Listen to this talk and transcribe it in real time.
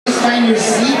find your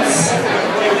seats.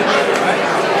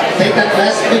 Take that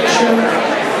last picture.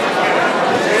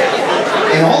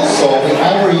 And also, if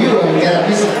I were you, I would get a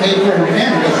piece of paper and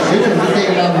pen because you're going to be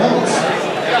taking down notes.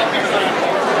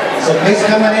 So please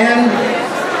come on in.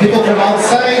 People from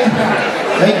outside,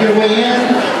 make your way in.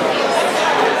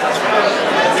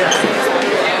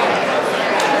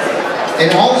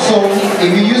 And also, if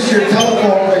you use your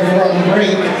telephone when you're on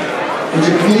break, would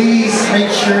you please make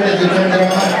sure that you turn it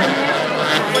on?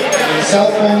 Cell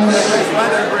phones,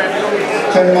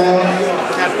 turn them on.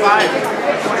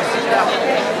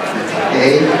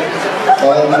 Okay.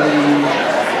 Well, I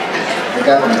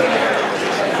got them.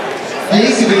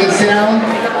 Please, if we can sit down,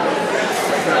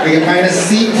 we can find a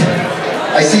seat.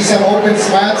 I see some open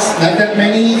spots, not that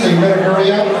many, so you better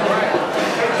hurry up.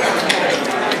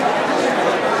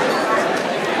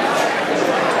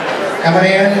 Come on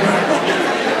in.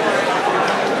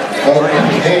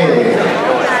 Okay.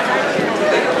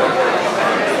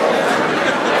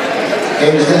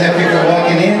 Okay, we still have people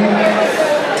walking in.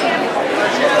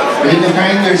 You can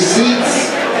find your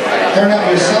seats. Turn up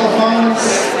your cell phones.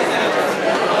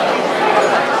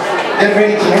 Get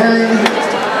ready to learn.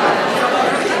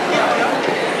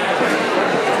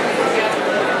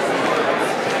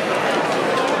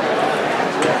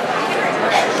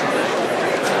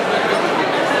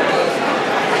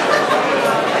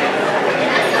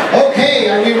 Okay,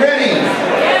 are we ready?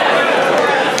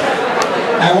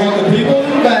 I want the people in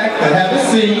the back to have a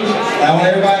seat. I want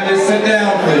everybody to sit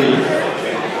down, please.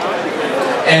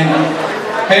 And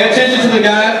pay attention to the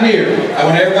guy up here. I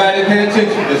want everybody to pay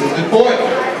attention. This is important.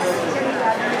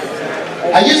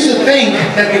 I used to think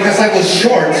that because I was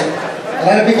short, a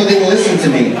lot of people didn't listen to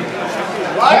me.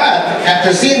 But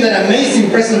after seeing that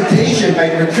amazing presentation by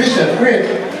Patricia Fripp,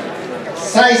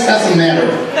 size doesn't matter.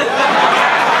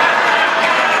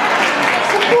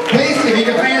 Please, if you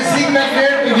can find a seat back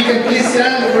there, if you can please sit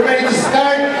down, we're ready to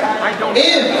start.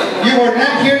 If you were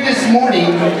not here this morning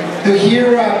to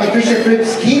hear Patricia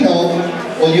Fripp's keynote,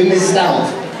 well, you missed out.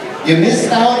 You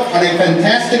missed out on a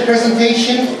fantastic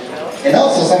presentation and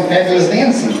also some fabulous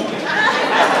dancing.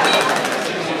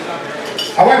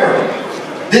 However,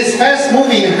 this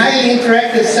fast-moving, highly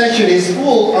interactive session is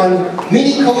full on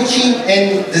mini coaching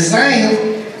and design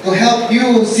to help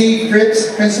you see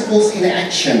Fripp's principles in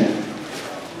action.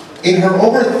 In her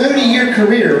over 30-year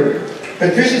career,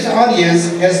 Patricia's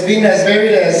audience has been as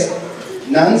varied as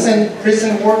nuns and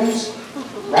prison wardens,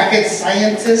 rocket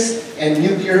scientists and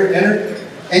nuclear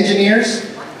engineers,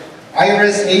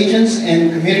 IRS agents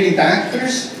and community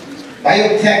doctors,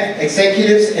 biotech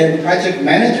executives and project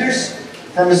managers,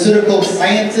 pharmaceutical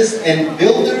scientists and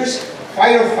builders,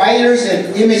 firefighters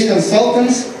and image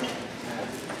consultants.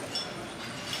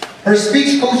 Her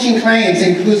speech coaching clients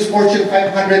includes Fortune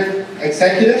 500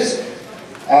 executives,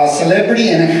 celebrity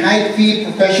and high-fee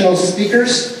professional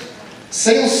speakers,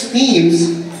 sales teams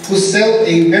who sell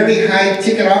a very high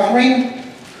ticket offering.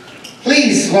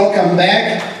 Please welcome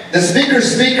back the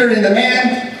speaker and the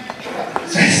man,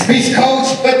 speech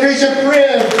coach, Patricia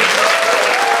Fripp.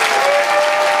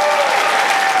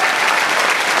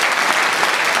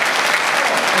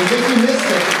 In case you missed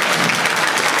it.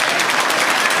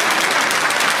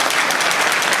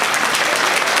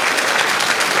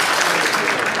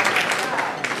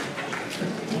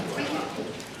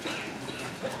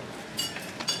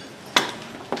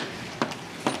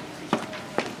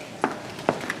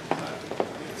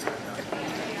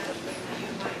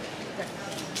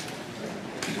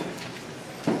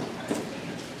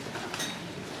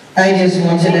 I just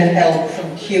wanted a help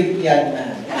from cute young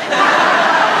man.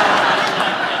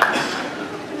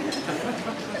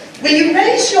 Will you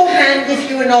raise your hand if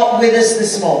you were not with us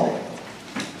this morning?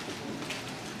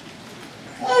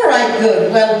 All right,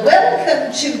 good. Well,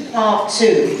 welcome to part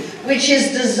 2, which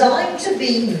is designed to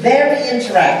be very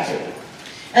interactive.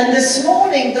 And this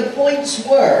morning, the points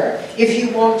were, if you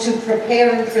want to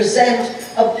prepare and present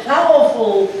a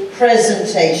powerful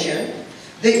presentation,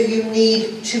 that you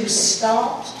need to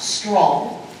start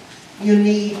strong. You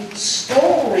need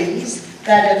stories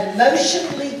that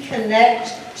emotionally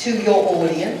connect to your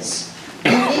audience.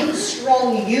 You need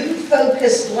strong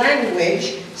you-focused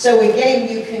language, so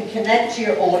again, you can connect to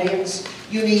your audience.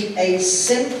 You need a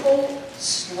simple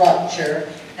structure,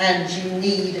 and you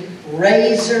need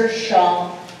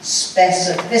razor-sharp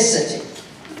specificity.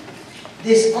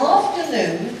 This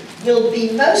afternoon will be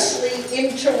mostly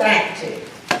interactive.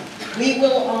 We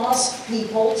will ask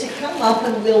people to come up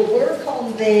and we'll work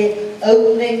on their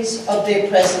openings of their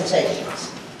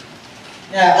presentations.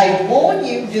 Now, I warn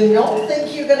you, do not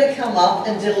think you're going to come up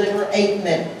and deliver 8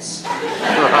 minutes.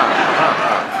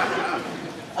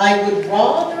 I would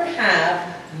rather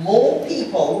have more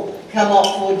people come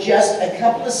up for just a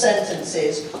couple of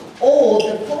sentences, or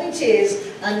the point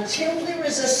is, until there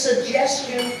is a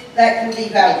suggestion that can be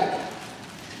valuable.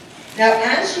 Now,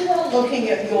 as you are looking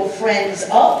at your friends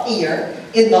up here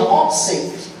in the hot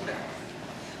seat,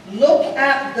 look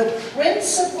at the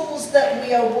principles that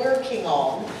we are working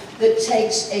on that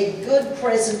takes a good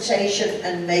presentation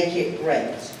and make it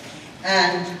great.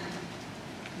 And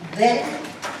then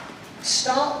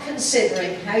start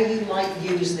considering how you might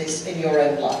use this in your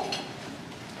own life.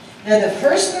 Now, the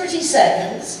first 30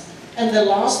 seconds and the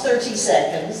last 30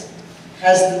 seconds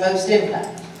has the most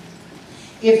impact.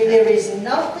 If there is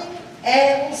nothing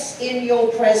else in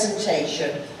your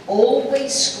presentation,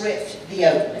 always script the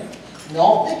opening.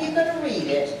 Not that you're going to read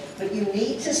it, but you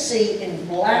need to see in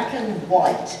black and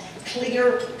white,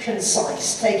 clear,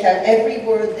 concise. Take out every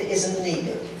word that isn't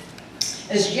needed.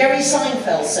 As Jerry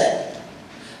Seinfeld said,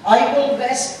 I will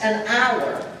invest an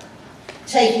hour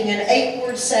taking an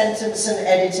 8-word sentence and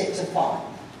edit it to 5.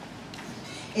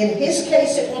 In his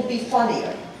case, it will be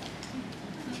funnier.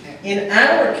 In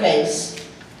our case,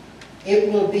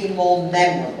 it will be more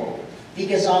memorable,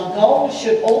 because our goal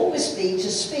should always be to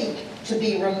speak, to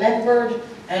be remembered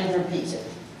and repeated.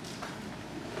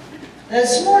 Now,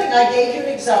 this morning I gave you an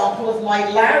example of my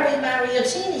Larry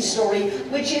Mariottini story,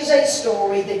 which is a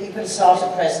story that you can start a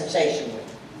presentation with.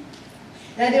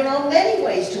 Now, there are many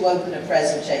ways to open a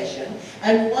presentation,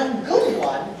 and one good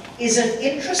one is an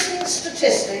interesting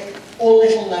statistic or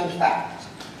little-known fact.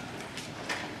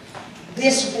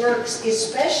 This works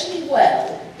especially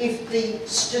well if the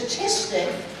statistic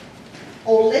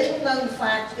or little-known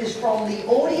fact is from the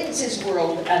audience's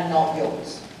world and not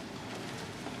yours.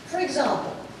 For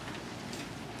example,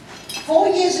 4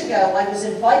 years ago, I was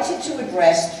invited to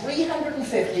address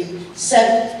 350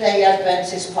 Seventh-day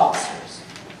Adventist pastors.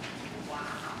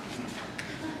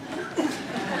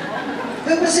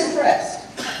 Who was impressed?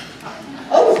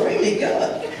 Oh, really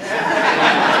good.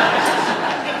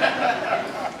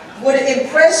 Would it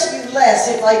impress you less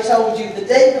if I told you the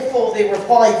day before there were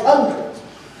 500?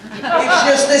 It's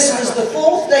just this was the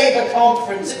 4th day of a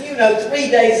conference, and you know 3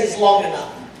 days is long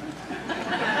enough.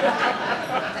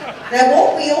 Now,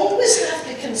 what we always have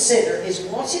to consider is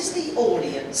what is the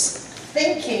audience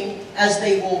thinking as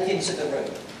they walk into the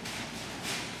room.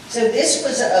 So this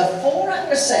was a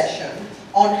 4-hour session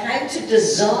on how to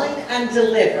design and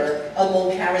deliver a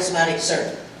more charismatic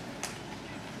sermon.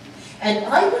 And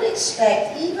I would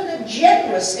expect even a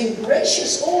generous and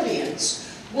gracious audience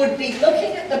would be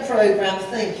looking at the program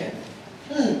thinking,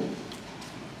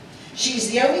 she's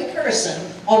the only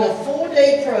person on a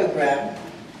 4-day program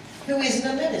who isn't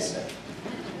a minister.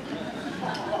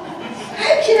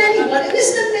 How can anyone who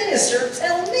isn't a minister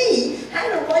tell me how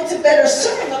to write a better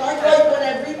sermon? I write one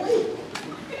every week.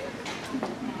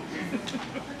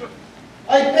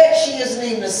 I bet she isn't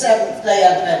even a Seventh-day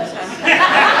Adventist.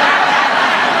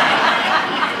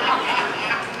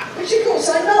 Which of course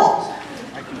I'm not.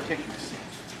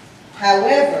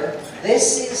 However,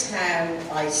 this is how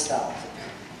I started.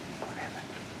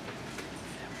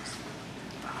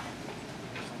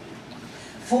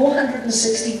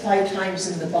 "465 times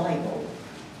in the Bible,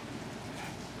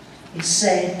 it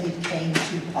said it came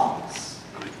to pass.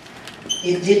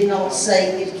 It did not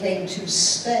say it came to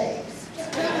stay."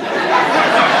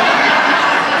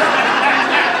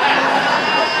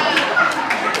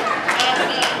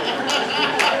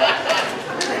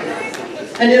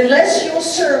 And unless your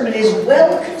sermon is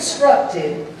well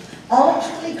constructed,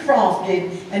 artfully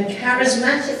crafted, and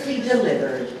charismatically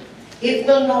delivered, it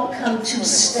will not come to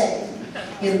stay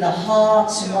in the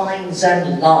hearts, minds,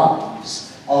 and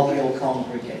lives of your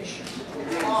congregation.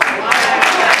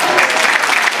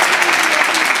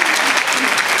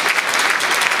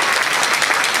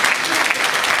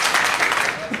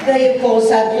 They, of course,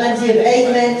 have plenty of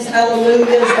amens,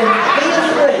 hallelujahs, and feel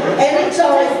free.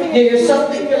 Anytime you hear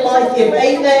something you like, if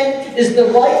amen is the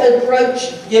right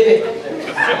approach, give it.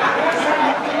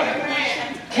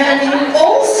 Can you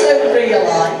also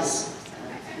realize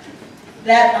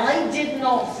that I did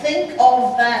not think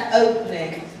of that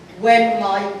opening when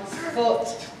my foot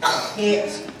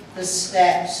hit the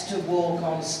steps to walk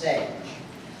on stage?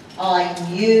 I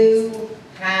knew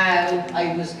how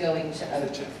I was going to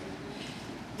open.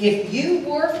 If you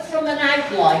work from an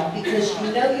outline because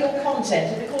you know your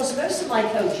content, and of course most of my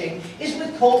coaching is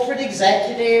with corporate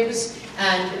executives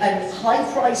and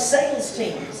high-priced sales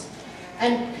teams,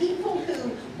 and people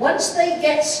who, once they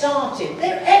get started,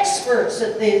 they're experts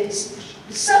at this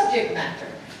subject matter.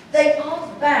 They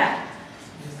aren't bad.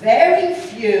 Very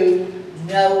few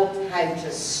know how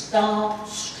to start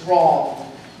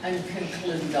strong and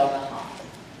conclude on a high.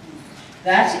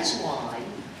 That is why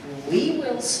we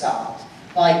will start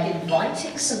by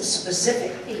inviting some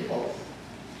specific people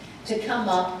to come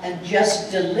up and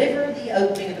just deliver the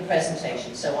opening of the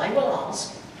presentation. So I will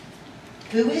ask,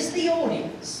 who is the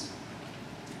audience?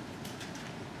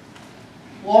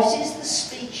 What is the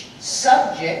speech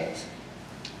subject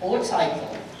or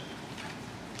title?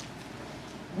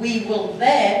 We will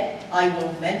then, I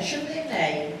will mention their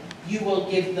name, you will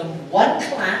give them one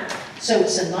clap, so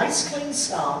it's a nice clean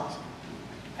start,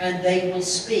 and they will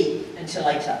speak until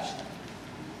I touch them.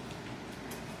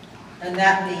 And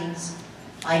that means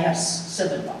I have some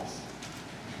advice.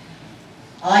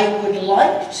 I would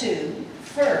like to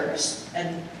first,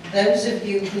 and those of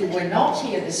you who were not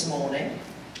here this morning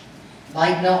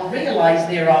might not realize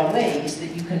there are ways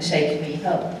that you can take me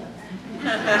home.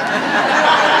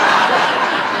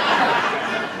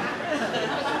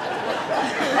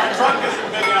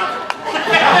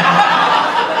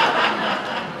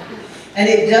 And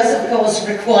it does, of course,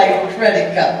 require a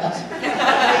credit card,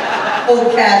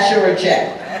 or cash, or a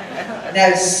check.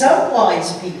 Now, some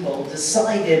wise people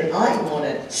decided I want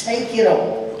to take it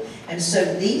all, and so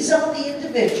these are the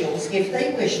individuals, if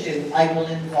they wish to, I will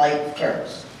invite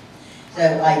first.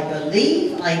 So I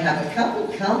believe I have a couple.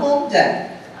 Come on down.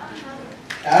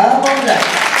 Come on down.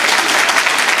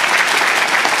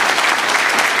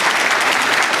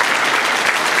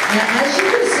 Now, as you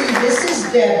can see, this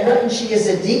is Deborah, and she is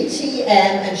a DTM,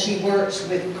 and she works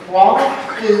with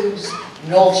Kraft Foods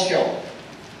North Shore.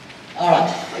 All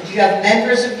right. Do you have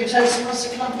members of your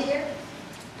Toastmaster Club here?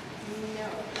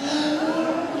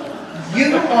 No.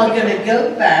 You are going to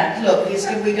go back. Look,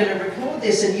 we're going to record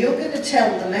this, and you're going to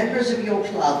tell the members of your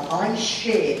club, I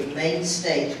shared main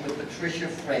stage with Patricia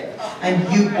Fripp, and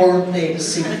you weren't there to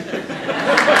see it.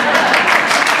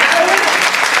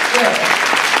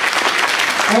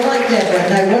 All right, Deborah.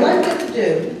 Now, what I'm going to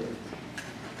do,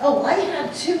 I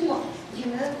had too much,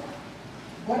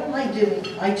 what am I doing?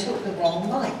 I took the wrong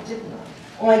mic, didn't I?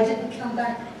 Or I didn't come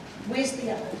back. Where's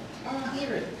the other? Oh,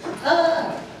 here it is.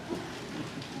 Ah.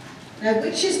 Now,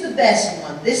 which is the best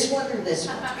one? This one or this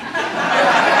one?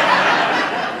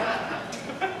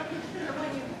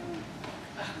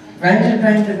 Round and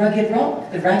round the rugged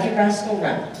rock, the ragged rascal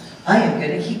round. I am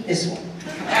going to keep this one.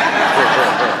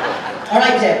 All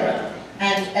right, Deborah.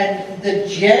 And the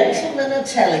gentlemen are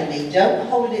telling me, don't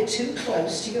hold it too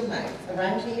close to your mouth.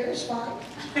 Around here is fine.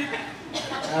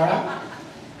 All right?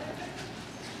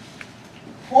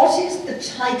 What is the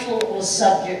title or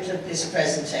subject of this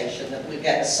presentation that we'll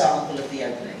get a sample of the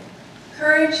opening?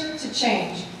 Courage to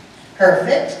change.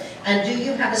 Perfect. And do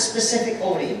you have a specific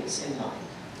audience in mind?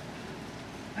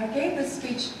 I gave this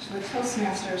speech to a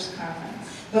Toastmasters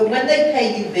conference. But when they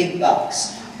pay you big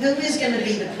bucks, who is going to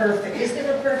be the perfect? Is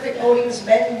there a perfect audience?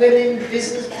 Men, women,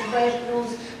 business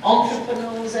professionals,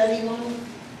 entrepreneurs, anyone?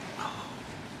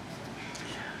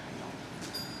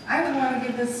 I would want to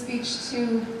give this speech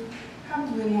to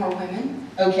probably more women.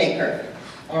 Okay, perfect.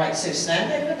 All right, so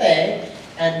stand over there,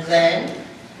 and then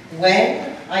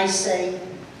when I say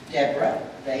Deborah,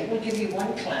 they will give you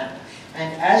one clap,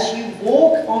 and as you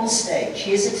walk on stage,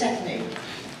 here's a technique.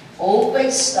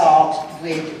 Always start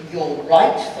with your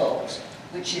right foot,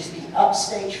 which is the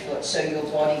upstage foot, so your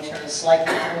body turns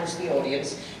slightly towards the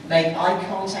audience. Make eye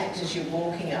contact as you're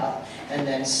walking up, and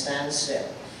then stand still.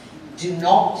 Do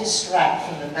not distract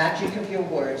from the magic of your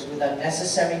words with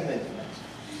unnecessary movement.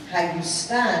 How you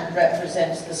stand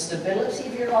represents the stability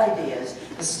of your ideas,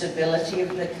 the stability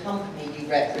of the company you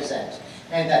represent.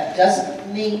 Now, that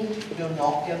doesn't mean you're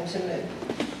not going to move.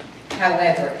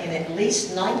 However, in at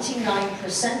least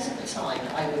 99% of the time,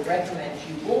 I would recommend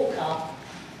you walk up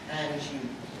and you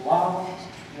plant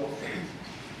your feet.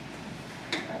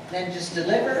 Right, then just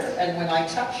deliver, and when I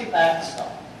touch your back,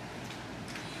 stop.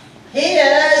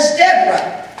 Here's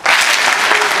Deborah.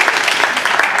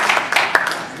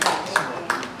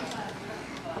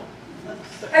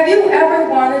 Have you ever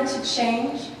wanted to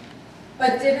change,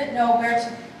 but didn't know where to...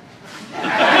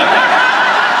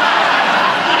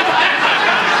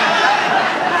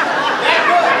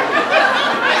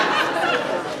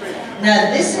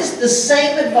 Now, this is the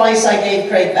same advice I gave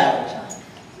Craig Valentine.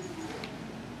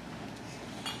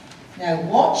 Now,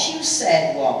 what you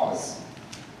said was,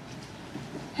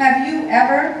 Have you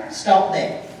ever... Stop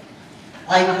there.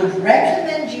 I would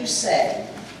recommend you say,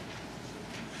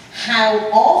 how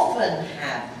often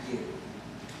have you?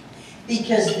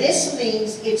 Because this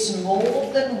means it's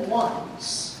more than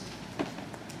once.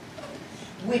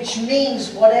 Which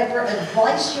means whatever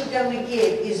advice you're going to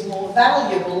give is more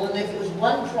valuable than if it was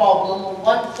one problem or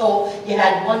one thought you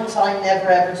had one time, never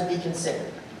ever to be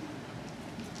considered.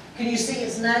 Can you see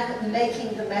it's now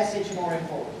making the message more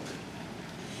important?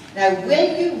 Now,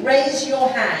 will you raise your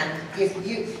hand if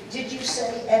you, did you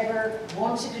say ever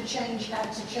wanted to change,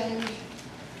 had to change?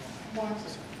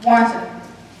 Wanted. Wanted.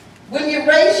 Will you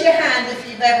raise your hand if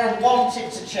you've ever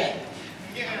wanted to change?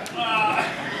 Yeah.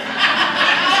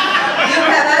 You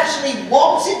have actually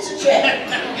wanted to change.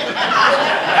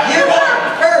 You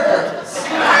are perverts.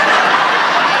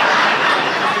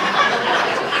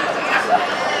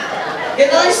 Can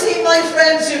I see my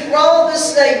friends who'd rather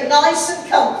stay nice and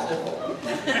comfortable?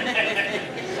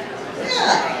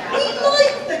 Yeah, we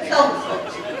like the comfort.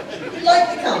 We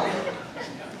like the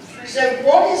comfort. So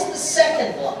what is the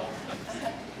second one?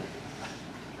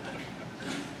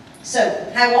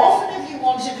 So, how often have you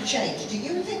wanted to change? Do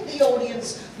you think the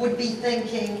audience would be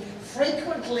thinking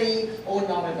frequently or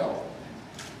not at all?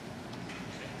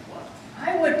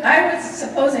 I was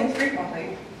supposing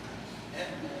frequently.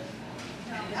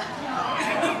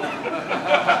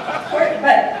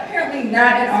 But apparently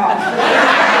not at all.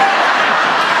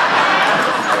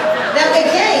 Now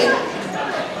again,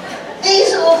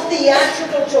 these are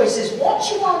theatrical choices. What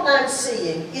you are now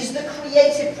seeing is the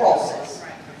creative process.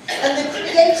 And the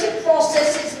creative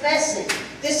process is messy.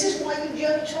 This is why you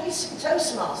join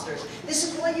Toastmasters. This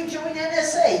is why you join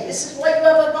NSA. This is why you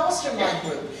have a mastermind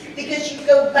group. Because you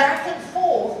go back and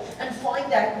forth and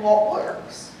find out what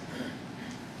works.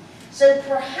 So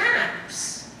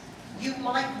perhaps you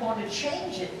might want to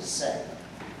change it to say,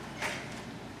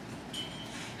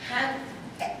 how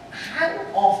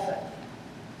often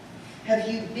have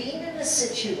you been in a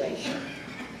situation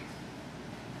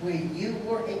where you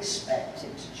were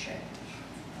expected to change?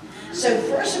 So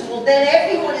first of all, then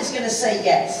everyone is going to say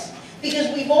yes,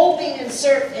 because we've all been in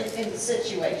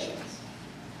situations.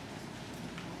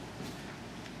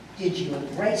 Did you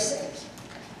embrace it?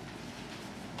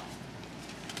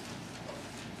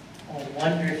 I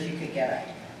wonder if you could get out.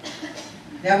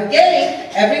 Now again,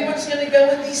 everyone's going to go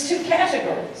in these two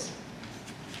categories.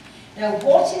 Now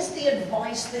what is the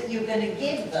advice that you're going to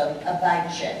give them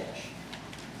about change?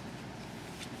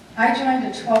 I joined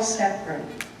a 12-step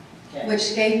group, Okay.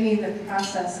 which gave me the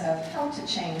process of how to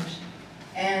change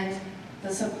and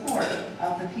the support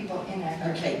of the people in that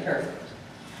group. Okay, perfect.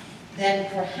 Then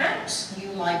perhaps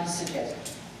you might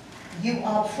suggest, you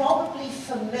are probably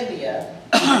familiar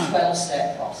with the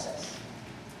 12-step process.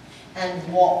 And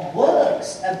what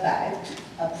works about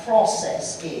a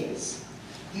process is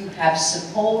you have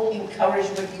support,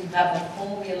 encouragement, you have a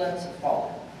formula to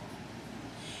follow.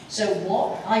 So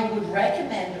what I would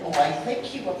recommend, or I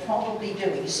think you are probably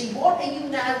doing, you see, what are you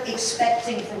now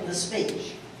expecting from the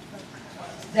speech?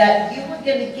 That you are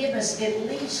going to give us at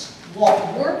least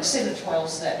what works in a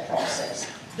 12-step process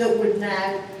that would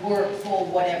now work for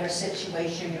whatever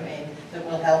situation you're in that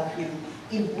will help you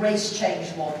embrace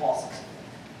change more positively.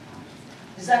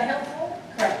 Is that helpful?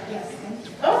 Correct, yes, thank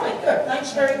you. All right, good.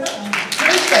 Thanks very much.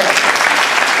 Appreciate it.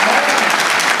 All right.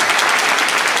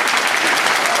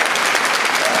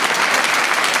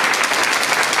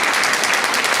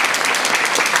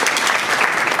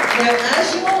 Now,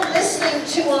 as you are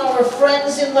listening to our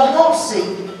friends in the hot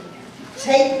seat,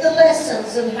 take the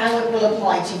lessons and how it will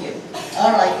apply to you.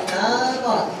 All right, come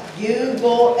on. You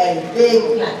got a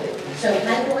big packet. So,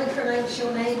 how do I pronounce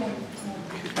your name?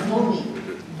 Moni.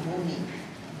 Moni.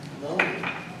 Moni.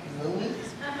 Moni?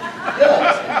 Good.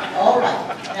 All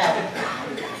right. Now,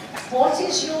 what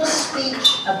is your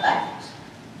speech about?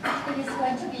 It is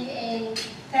going to be a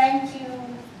thank you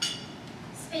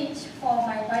speech for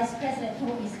my vice president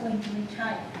who is going to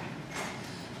retire.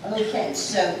 Okay,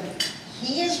 so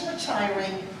he is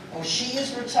retiring, or she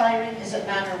is retiring, is it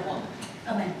man or woman?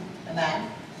 A man. A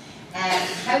man. And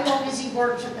how long has he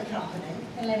worked at the company?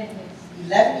 11 years.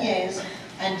 11 years.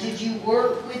 And did you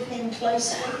work with him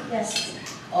closely? Yes.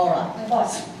 All right. My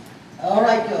boss. All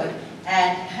right, good.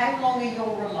 And how long are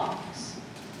your remarks?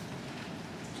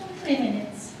 2-3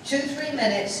 minutes. 2-3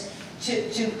 minutes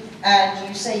and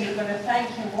you say you're going to thank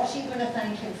him. What are you going to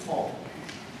thank him for?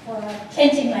 For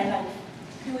changing my life.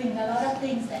 Doing a lot of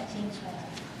things that change my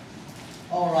life.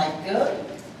 All right, good.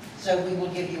 So we will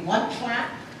give you one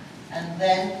clap, and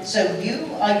then, so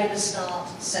you are going to start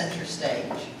center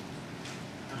stage.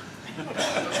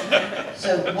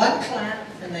 So one clap,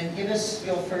 and then give us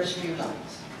your first few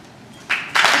lines.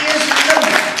 Here's the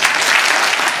number.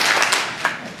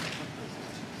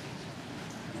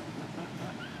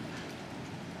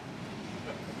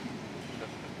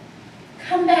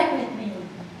 Come back with me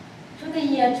to the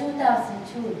year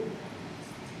 2002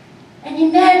 and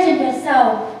imagine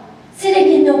yourself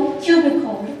sitting in the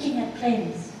cubicle looking at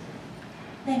planes.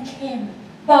 Then came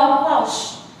Bob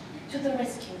Walsh to the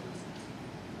rescue.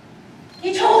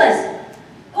 He told us,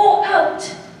 go out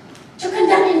to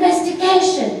conduct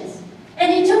investigations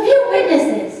and interview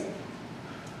witnesses.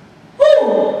 Who?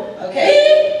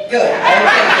 Okay. Good. Okay.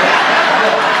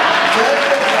 Good.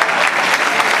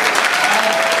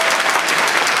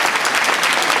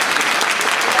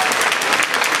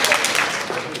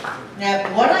 Now,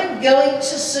 what I'm going to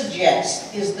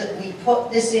suggest is that we put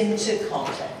this into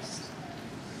context.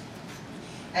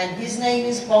 And his name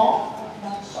is Bob?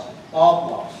 Bob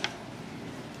Walsh.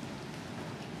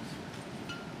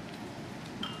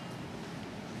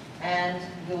 And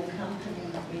your company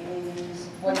is...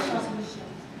 What is it?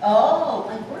 Oh,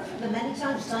 I've worked for them many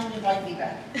times. Time to invite me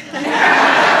back.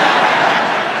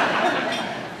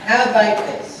 How about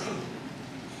this?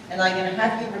 And I'm going to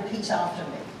have you repeat after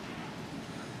me.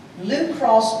 Blue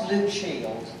Cross Blue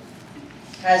Shield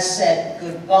has said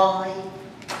goodbye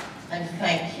and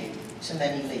thank you to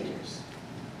many leaders.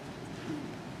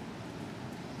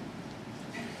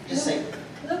 Just say.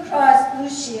 Blue Cross Blue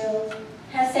Shield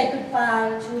has said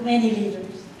goodbye to many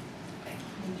leaders.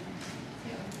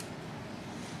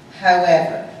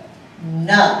 However,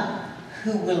 none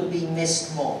who will be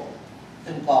missed more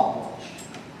than Bob Walsh.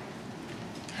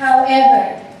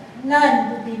 However,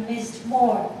 none will be missed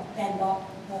more than Bob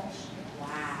Walsh.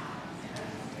 Wow.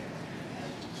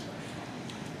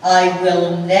 I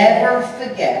will never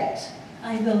forget.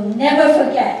 I will never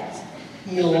forget.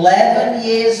 11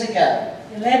 years ago.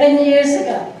 11 years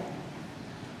ago.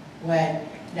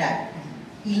 Now,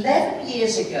 11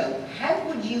 years ago, how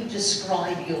would you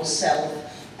describe yourself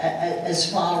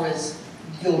as far as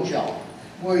your job?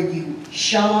 Were you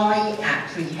shy,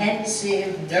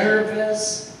 apprehensive,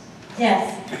 nervous?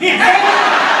 Yes.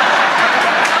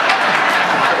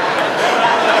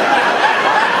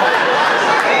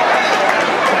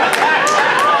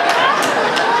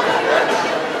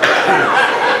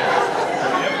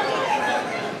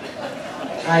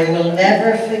 I will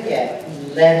never forget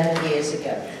 11 years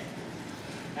ago,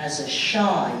 as a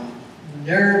shy,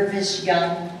 nervous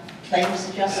young claims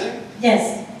adjuster.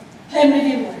 Yes. Claim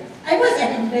reviewer. I was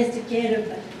an investigator,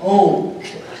 but... Oh,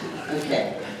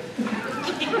 okay.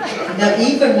 Now,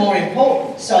 even more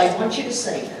important, so I want you to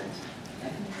say that.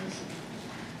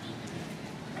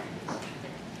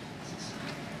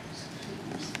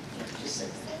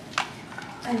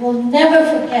 I will never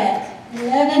forget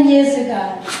 11 years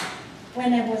ago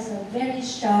when I was a very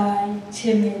shy,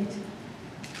 timid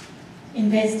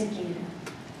investigator.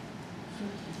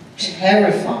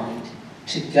 Terrified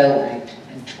to go out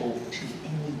and talk to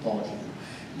anybody,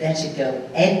 let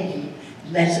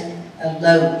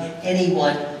alone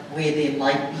anyone where there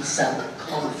might be some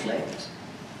conflict.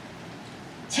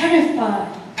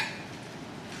 Terrified.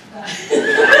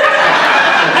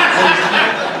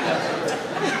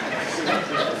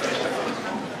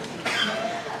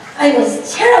 I was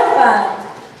terrified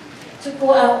to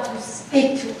go out to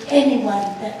speak to anyone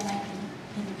that might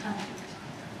be in conflict.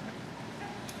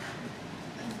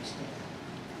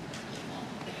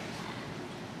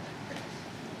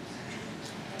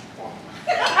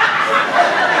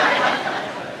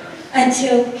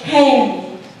 Until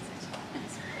came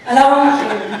along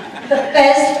the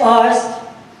best boss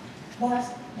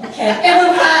you can ever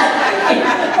find.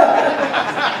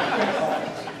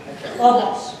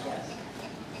 Boss.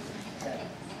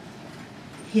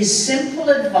 His simple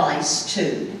advice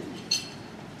to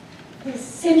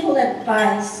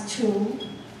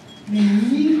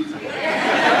me,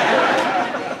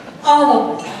 all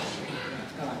of us.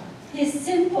 His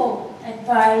simple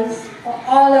advice for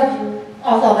all of you,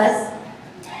 all of us.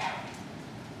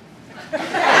 What did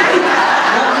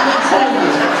he tell you?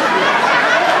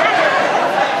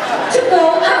 To go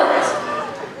out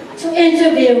to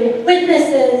interview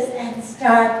witnesses and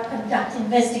start conduct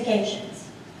investigations.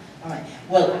 All right.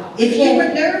 Well, if you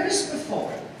were nervous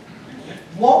before,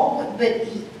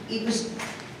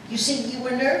 you see, you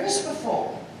were nervous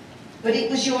before, but it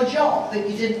was your job, but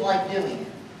you didn't like doing it.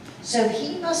 So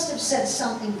he must have said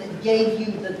something that gave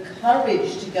you the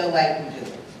courage to go out and do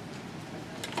it.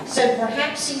 So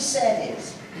perhaps he said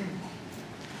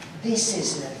this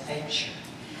is an adventure.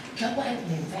 Go out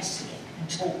and investigate and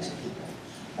talk to people.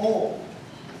 Or,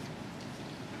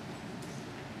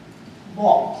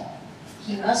 what?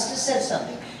 He must have said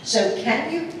something. So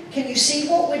can you see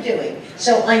what we're doing?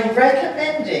 So I'm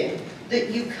recommending that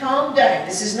you calm down.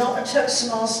 This is not a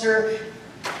Toastmaster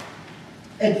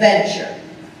adventure.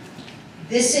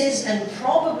 This is, and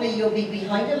probably you'll be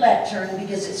behind a lectern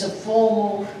because it's a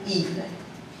formal evening.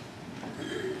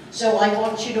 So I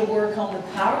want you to work on the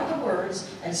power of the words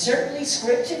and certainly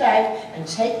script it out and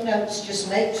take notes. Just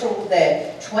make sure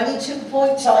they're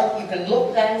 22-point type. You can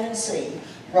look down and see.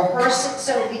 Rehearse it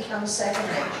so it becomes second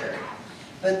nature.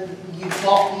 But you've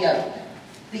got the opening.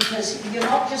 Because you're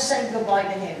not just saying goodbye to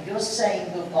him, you're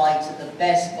saying goodbye to the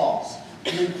best boss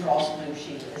Blue Cross Blue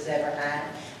Shield has ever had.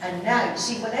 And now,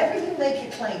 see, whenever you make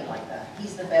a claim like that,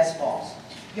 he's the best boss,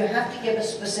 you have to give a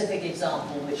specific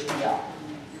example, which we are.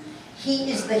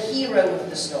 He is the hero of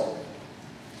the story.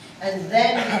 And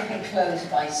then you can close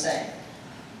by saying,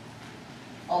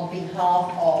 on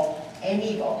behalf of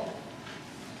anybody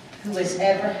who has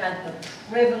ever had the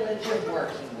privilege of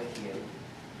working with you,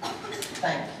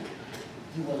 thank you.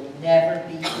 You will never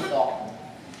be forgotten.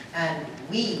 And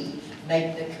we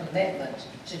make the commitment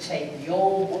to take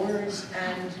your words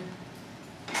and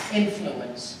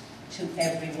influence to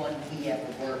everyone we ever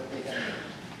work with and meet.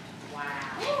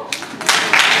 Wow.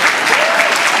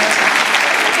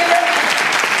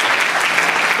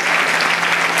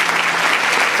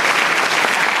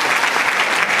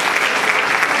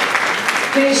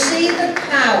 Do you see the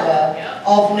power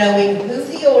of knowing who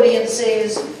the audience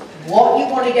is, what you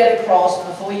want to get across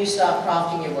before you start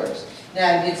crafting your words?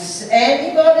 Now, did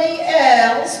anybody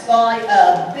else buy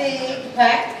a big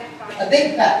pack? A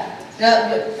big pack.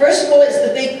 Now, first of all, it's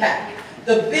the big pack.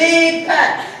 The big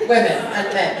pack, women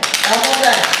and men. Come on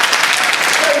down.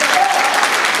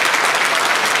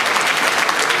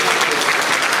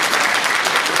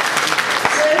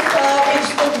 So far,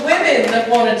 it's the women that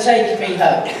want to take me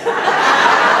home.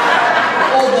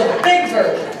 Or the big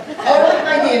version. All right,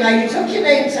 my dear, now you took your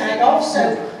name tag off,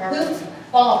 so who?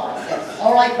 Barbara. Yes.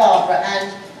 All right, Barbara,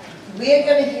 and we're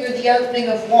going to hear the opening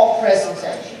of what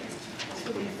presentation?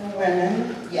 For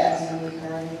women. Yes.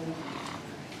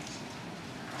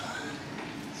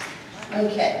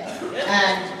 Okay.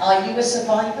 And are you a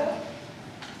survivor?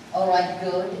 All right,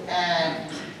 good. And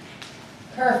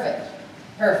perfect.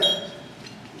 Perfect.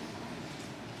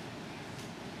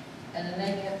 And the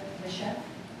name of Michelle?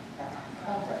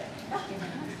 Barbara.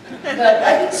 But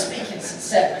I've been speaking since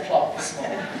 7 o'clock this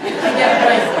morning.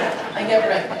 I get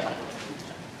brain.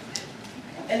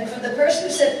 And for the person who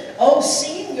said, oh,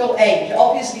 seeing your age,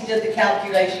 obviously did the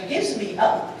calculation, gives me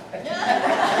hope. But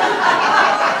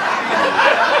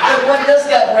one does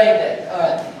get brain dead. All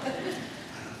right.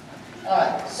 All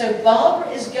right. So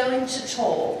Barbara is going to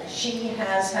talk. She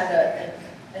has had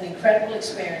an incredible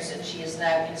experience, and she is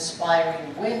now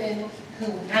inspiring women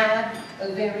who have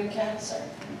ovarian cancer.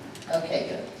 Okay,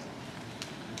 good.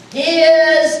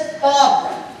 Here's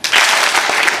Barbara.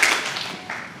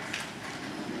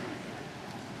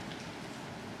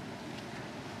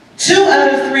 Two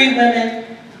out of 3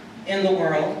 women in the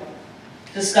world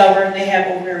discover they have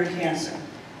ovarian cancer.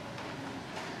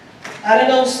 Out of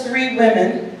those 3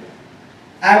 women,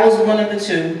 I was one of the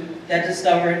 2 that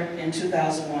discovered in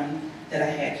 2001 that I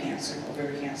had cancer,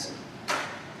 ovarian cancer.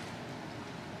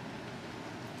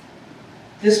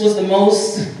 This was the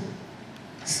most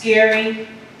scary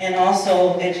and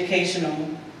also educational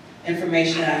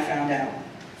information I found out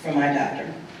from my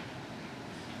doctor.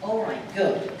 All right,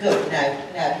 good, good.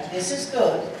 Now, this is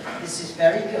good. This is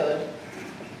very good.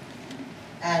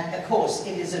 And of course,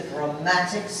 it is a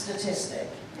dramatic statistic,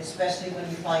 especially when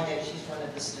you find out she's one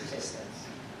of the statistics.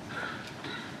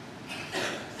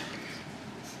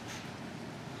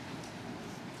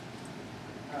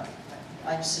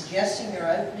 I'm suggesting your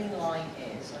opening line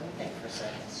is, let me think for a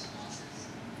second.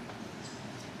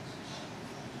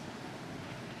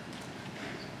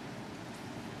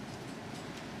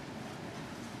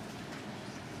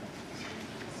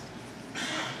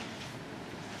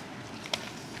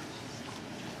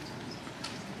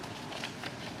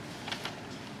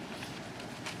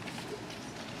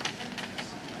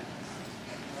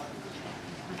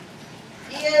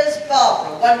 Here's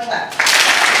Barbara, one clap.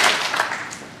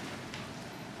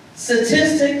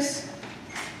 Statistics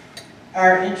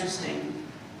are interesting.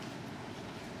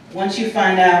 Once you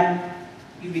find out,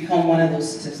 you become one of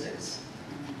those statistics.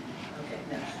 Okay,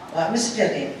 now, well, Mr.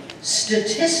 Jennings,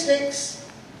 statistics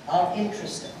are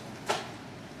interesting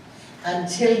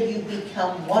until you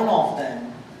become one of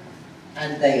them,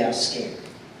 and they are scary.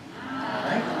 All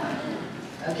right?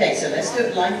 Okay, so let's do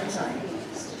it line for time.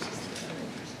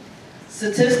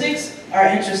 Statistics are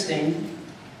interesting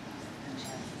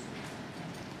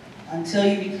until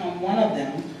you become one of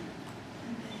them,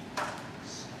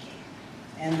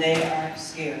 and they are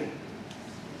scary.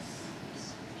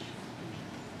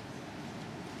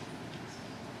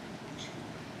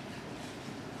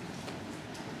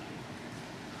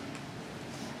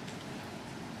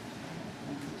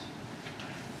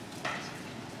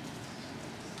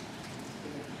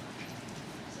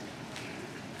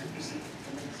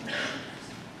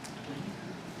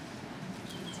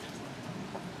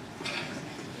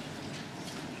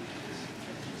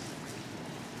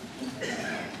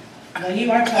 When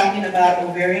you are talking about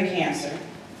ovarian cancer,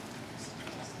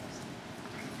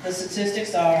 The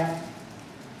statistics are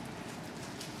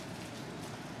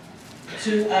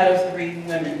 2 out of 3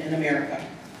 women in America.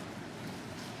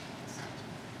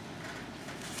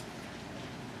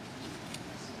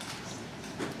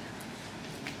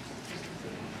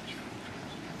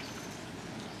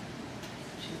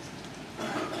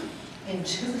 In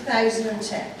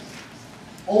 2010,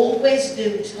 always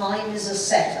do time as a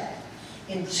setup.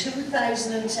 In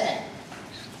 2010,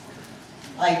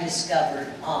 I discovered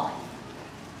I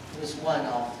was one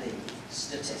of the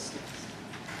statistics.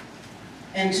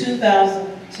 In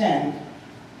 2010,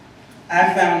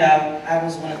 I found out I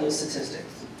was one of those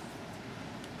statistics.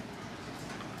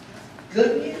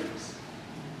 Good news.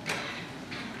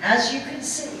 As you can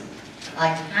see,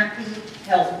 I'm happy,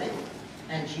 healthy,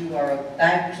 and you are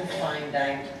about to find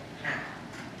out how.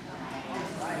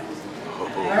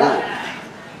 All right.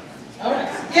 All right.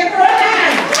 Give her a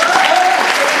hand.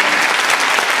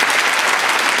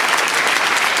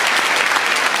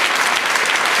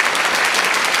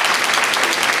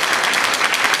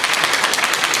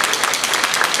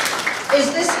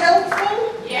 Is this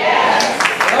helpful? Yes.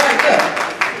 All right, good.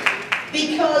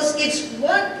 Because it's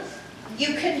one,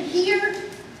 you can hear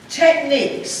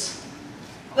techniques,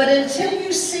 but until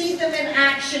you see them in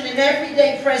action in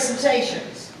everyday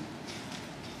presentations,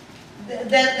 then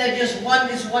they're just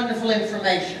wonderful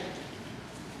information.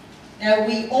 Now,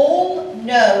 we all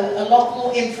know a lot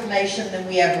more information than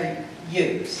we ever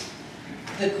use.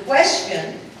 The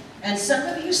question, and some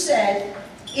of you said,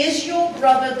 is your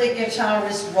brother the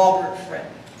guitarist Robert Fripp?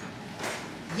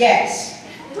 Yes.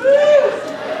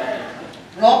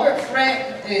 Robert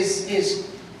Fripp is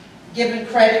given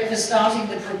credit for starting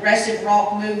the progressive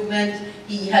rock movement.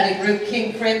 He had a group,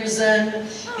 King Crimson.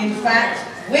 In fact,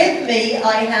 with me,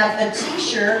 I have a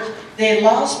t-shirt. Their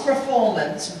last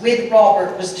performance with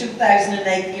Robert was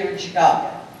 2008 here in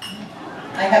Chicago.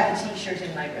 I have the t-shirt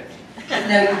in my room.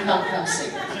 No, you can't come see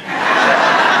it.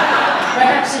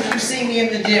 Perhaps if you see me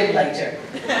in the gym later.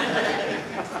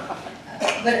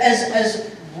 But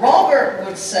as Robert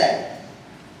would say,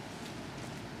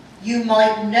 you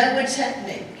might know a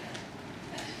technique,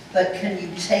 but can you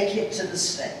take it to the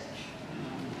stage?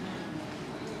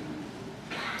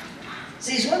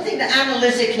 See, it's one thing to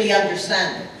analytically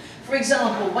understand it. For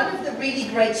example, one of the really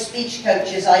great speech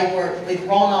coaches I worked with,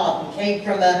 Ron Arden, came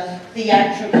from a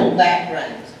theatrical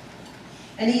background.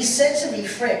 And he said to me,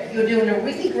 Fripp, you're doing a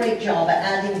really great job at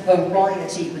adding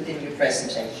variety within your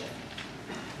presentation.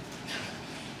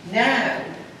 Now,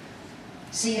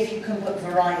 see if you can put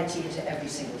variety into every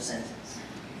single sentence.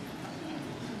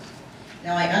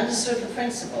 Now, I understood the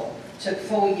principle. It took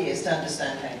 4 years to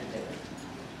understand how to do it.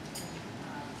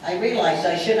 I realized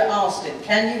I should have asked him,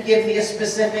 can you give me a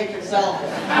specific example?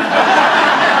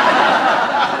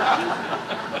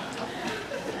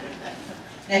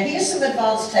 Now, here's some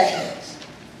advanced techniques.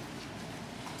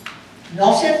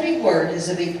 Not every word is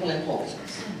of equal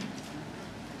importance.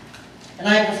 And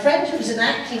I have a friend who's an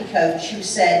acting coach who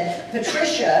said,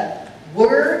 Patricia,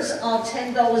 words are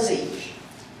 $10 each,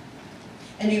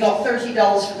 and you got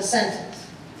 $30 for the sentence.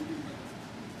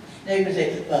 Now you can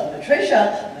say, well,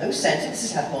 Patricia, most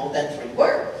sentences have more than 3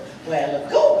 words. Well,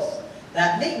 of course.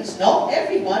 That means not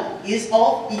everyone is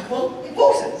of equal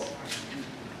importance.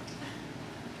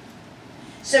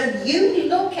 So you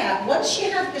look at, once you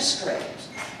have your script,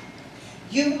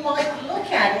 you might look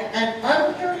at it and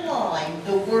underline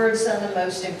the words that are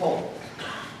most important.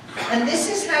 And this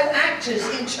is how actors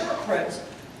interpret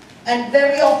and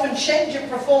very often change a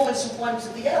performance from one to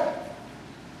the other.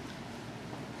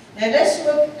 Now let's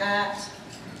look at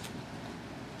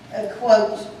a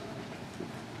quote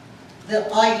that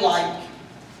I like,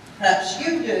 perhaps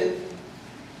you do,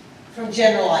 from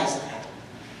General Eisenhower.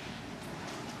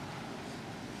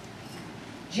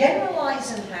 General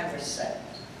Eisenhower said,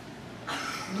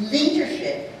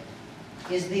 leadership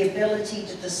is the ability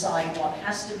to decide what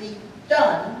has to be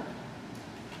done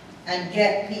and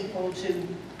get people to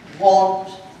want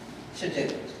to do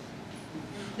it.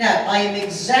 Now, I am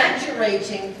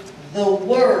exaggerating the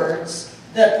words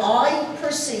that I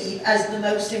perceive as the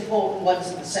most important ones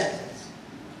in the sentence.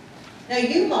 Now,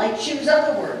 you might choose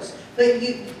other words, but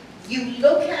you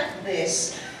look at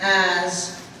this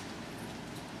as,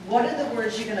 what are the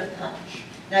words you're going to punch?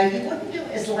 Now, you wouldn't do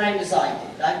it as loud as I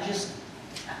did. I'm just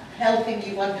helping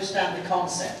you understand the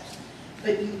concept.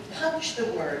 But you punch the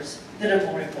words that are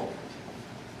more important.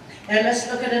 Now, let's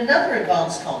look at another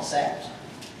advanced concept.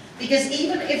 Because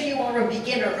even if you are a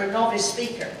beginner or novice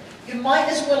speaker, you might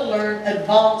as well learn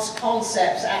advanced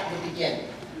concepts at the beginning.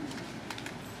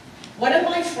 One of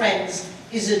my friends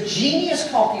is a genius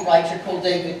copywriter called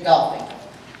David Garvey.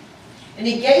 And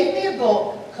he gave me a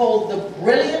book called The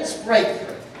Brilliance Breakthrough.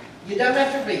 You don't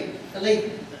have to read, believe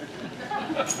me.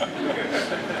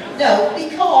 No,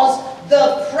 because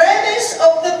the premise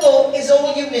of the book is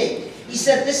all you need. He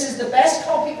said, this is the best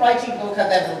copywriting book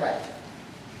I've ever read.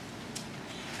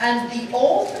 And the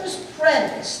author's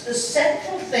premise, the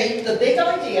central theme, the big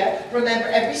idea, remember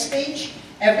every speech,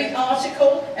 every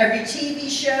article, every TV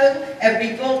show,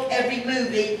 every book, every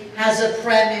movie has a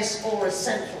premise or a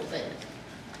central theme.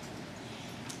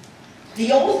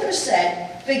 The author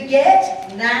said,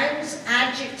 forget nouns,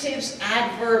 adjectives,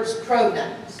 adverbs,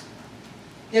 pronouns.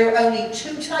 There are only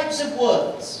two types of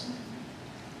words.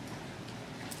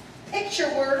 Picture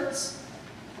words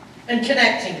and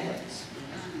connecting words.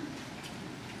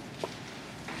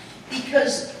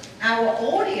 Because our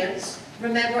audience,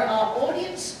 remember, our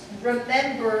audience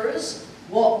remembers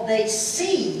what they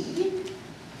see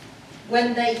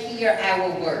when they hear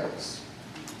our words.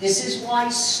 This is why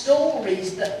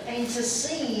stories that paint a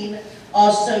scene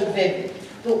are so vivid.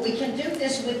 But we can do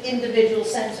this with individual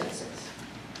sentences.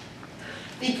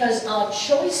 Because our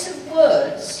choice of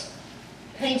words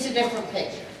paint a different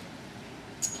picture.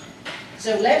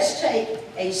 So let's take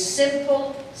a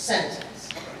simple sentence.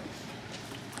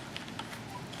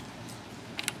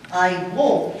 I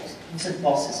walked into the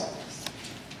boss's office.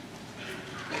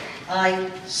 I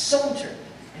sauntered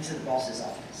into the boss's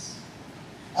office.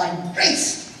 I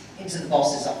raced into the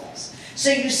boss's office. So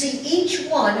you see, each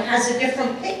one has a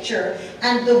different picture,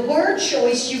 and the word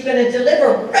choice you're going to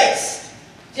deliver raced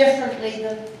differently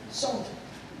than sauntered.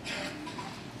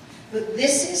 But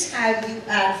this is how you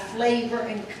add flavor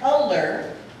and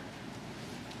color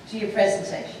to your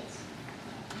presentations.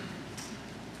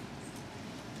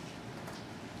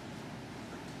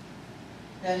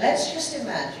 Now let's just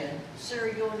imagine,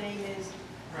 sir, your name is?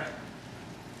 Brent.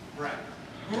 Brent.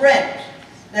 Brent.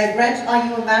 Now Brent, are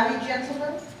you a married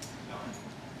gentleman? No.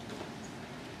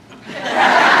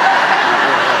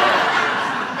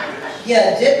 You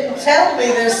didn't tell me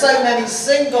there's so many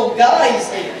single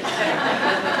guys here.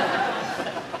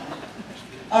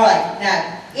 All right,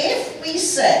 now, if we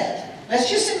said, let's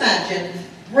just imagine,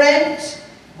 Brent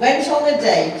went on a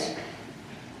date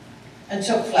and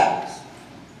took flowers.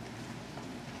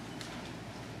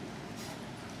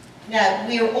 Now,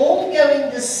 we're all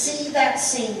going to see that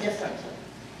scene differently.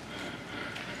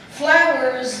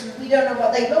 Flowers, we don't know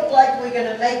what they look like, we're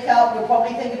going to make up, we'll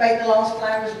probably think about the last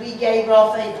flowers we gave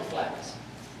our favorite flowers.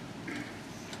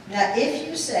 Now, if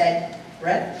you said,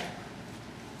 Brent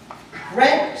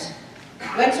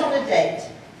went on a date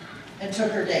and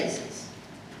took her daisies.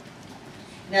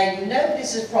 Now, you know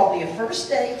this is probably a first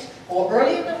date or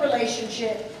early in the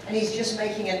relationship, and he's just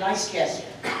making a nice gesture.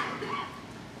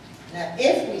 Now,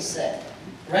 if we said,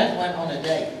 Brent went on a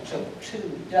date and took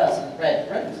 24 red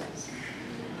roses,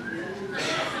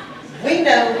 we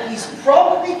know he's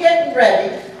probably getting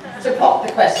ready to pop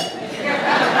the question.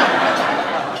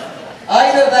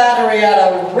 Either that or he had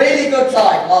a really good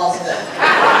time last day.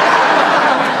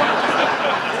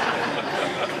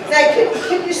 Now,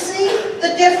 can you see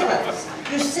the difference?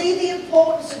 You see the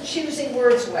importance of choosing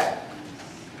words well.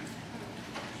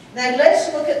 Now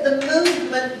let's look at the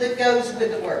movement that goes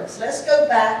with the words. Let's go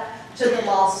back to the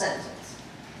last sentence.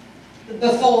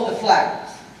 Before the flowers.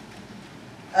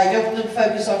 I don't want to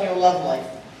focus on your love life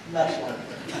much longer.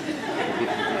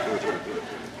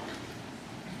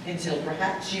 Until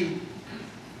perhaps you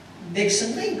mix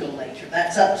and mingle later.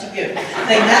 That's up to you.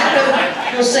 They now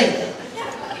know you're single.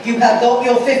 You have got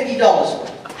your $50 worth.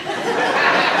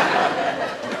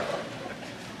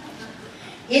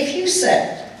 If you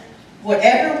said,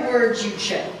 whatever words you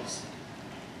chose,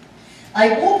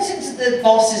 I walked into the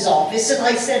boss's office and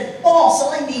I said, boss,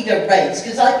 I need a raise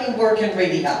because I've been working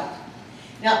really hard.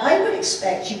 Now, I would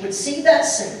expect you would see that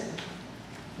scene,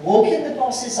 walk in the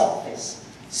boss's office,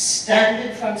 stand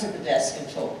in front of the desk and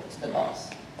talk to the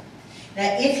boss.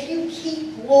 Now, if you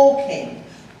keep walking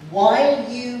while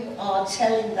you are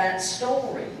telling that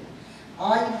story,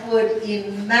 I would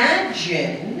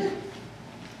imagine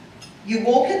you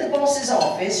walk in the boss's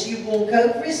office, you walk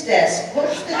over his desk,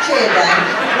 push the chair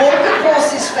down, walk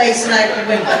across his face and out the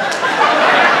window.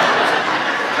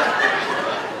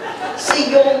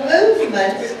 See, your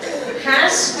movement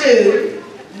has to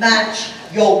match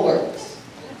your words.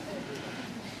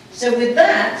 So with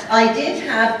that, I did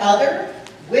have other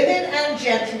women and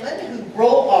gentlemen who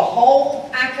brought a whole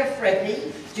pack of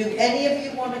Frippy. Do any of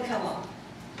you want to come up?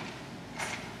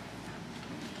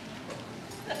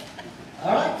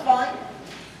 All right, fine.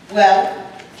 Well,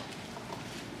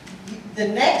 the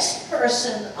next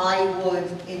person I would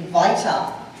invite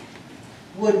up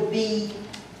would be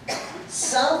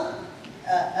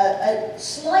a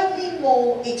slightly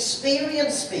more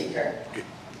experienced speaker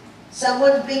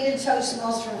someone's been in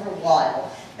Toastmasters for a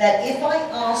while, that if I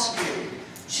ask you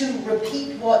to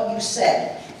repeat what you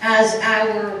said, as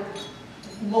our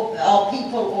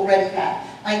people already have,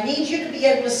 I need you to be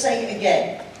able to say it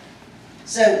again.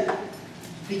 So,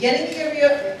 beginning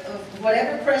of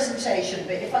whatever presentation,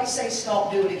 but if I say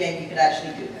stop, do it again, you could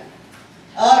actually do that.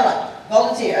 All right,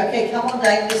 volunteer. Okay, come on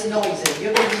down. This noisy.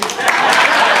 You're going to be.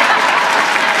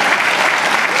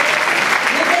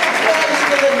 You get prize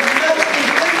for the most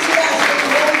enthusiastic,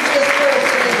 noisiest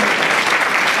person in here.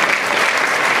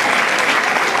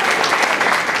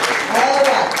 All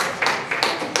right.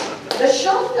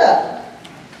 LaShonda.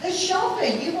 LaShonda,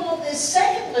 you are the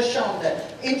second LaShonda.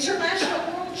 International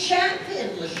World Champion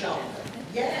LaShonda.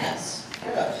 Yes.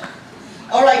 Good.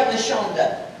 All right,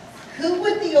 LaShonda. Who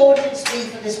would the audience be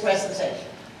for this presentation?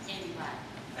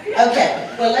 Anybody. Okay,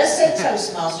 well let's say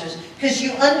Toastmasters, because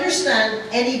you understand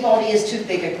anybody is too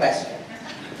big a question.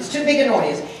 It's too big an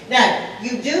audience. Now,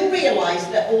 you do realize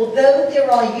that although there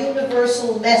are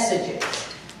universal messages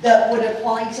that would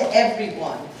apply to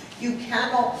everyone, you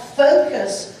cannot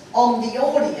focus on the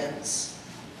audience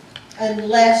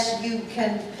unless you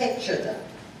can picture them.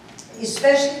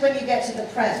 Especially when you get to the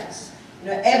premise.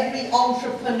 You know, every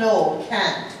entrepreneur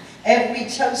can. Every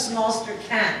Toastmaster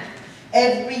can.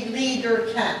 Every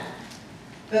leader can.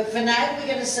 But for now, we're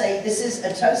going to say this is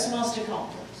a Toastmaster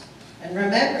conference. And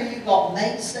remember, you've got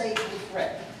main stage with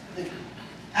Fripp, the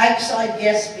outside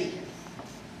guest speaker.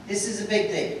 This is a big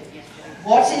deal.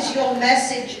 What is your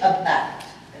message about?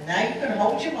 And now you can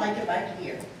hold your mic about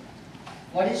here.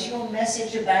 What is your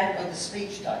message about on the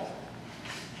speech title?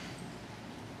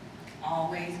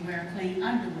 Always wear clean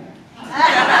underwear.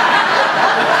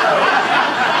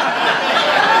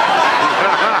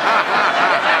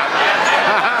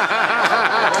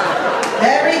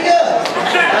 Very good.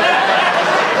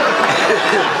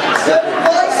 Good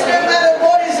advice no matter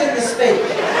what is in the speech.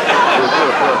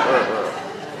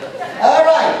 All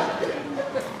right.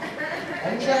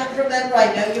 One clap, remember,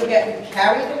 I know you're getting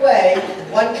carried away.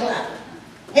 One clap.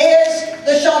 Here's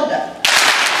LaShonda.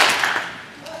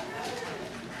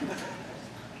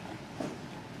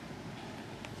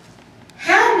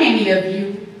 How many of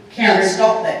you can... No,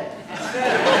 stop there.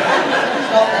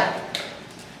 Stop there.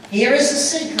 Here is a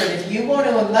secret. If you want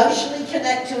to emotionally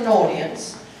connect to an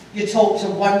audience, you talk to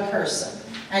one person,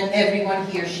 and everyone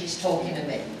here, she's talking to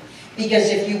me. Because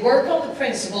if you work on the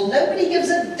principle, nobody gives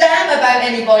a damn about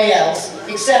anybody else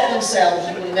except themselves,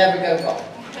 you will never go wrong.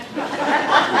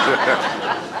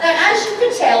 Now, as you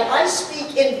can tell, I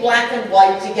speak in black and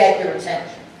white to get your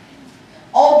attention.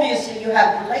 Obviously, you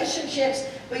have relationships,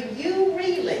 but you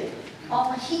really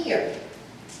are here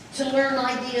to learn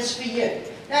ideas for you.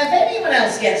 Now, if anyone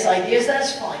else gets ideas,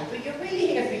 that's fine, but you're really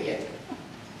here for you.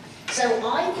 So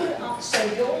so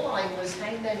your line was,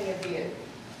 how many of you?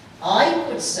 I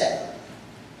would say,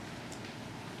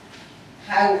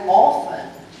 how often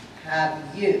have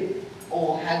you,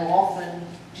 or how often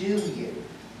do you,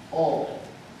 or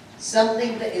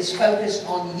something that is focused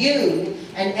on you,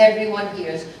 and everyone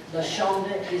hears,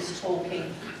 LaShonda is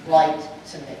talking right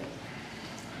to me.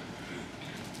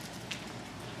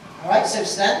 All right, so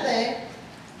stand there.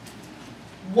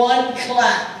 One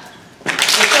clap.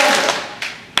 LaShonda.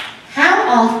 How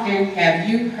often have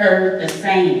you heard the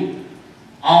saying,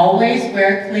 always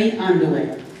wear clean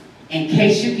underwear in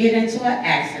case you get into an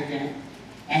accident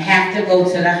and have to go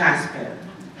to the hospital?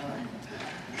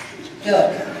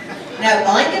 Good. Now,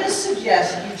 I'm going to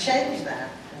suggest you change that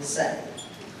and say,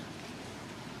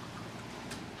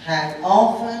 how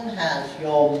often has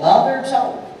your mother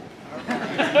told you?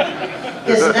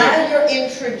 Because now you're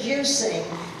introducing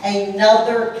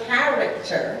another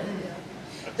character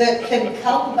that can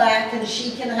come back and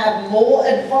she can have more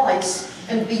advice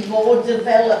and be more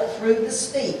developed through the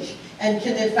speech and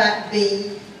can in fact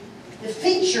be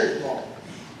featured more.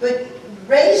 But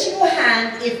raise your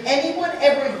hand if anyone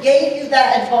ever gave you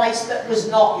that advice that was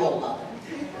not your mother.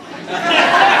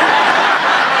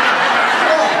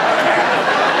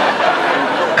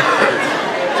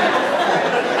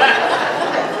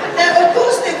 Now, of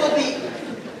course,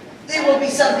 there will be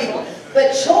some people,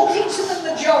 but talking to the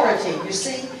majority, you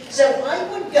see. So I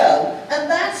would go, and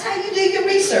that's how you do your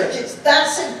research. It's that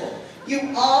simple. You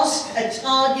ask a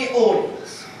target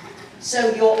audience.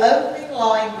 So your opening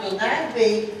line will now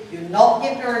be, you're not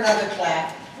giving her another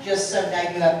clap, just so now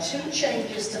you have two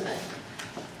changes to make.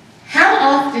 How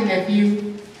often have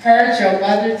you heard your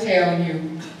mother tell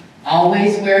you,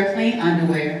 always wear clean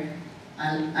underwear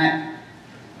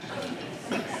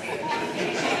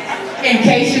in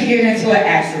case you get into an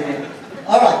accident?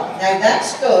 All right, now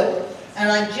that's good.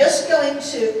 And I'm just going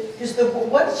to, because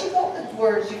once you've got the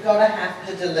words, you've got to have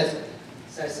to deliver.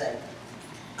 So say,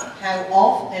 how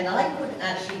often, and I would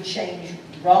actually change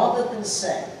rather than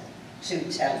say,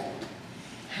 to tell you.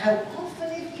 How often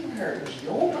have you heard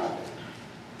your mother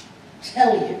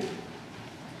tell you?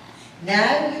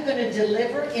 Now you're going to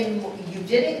deliver in, you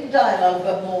did it in dialogue,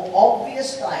 but more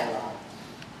obvious dialogue.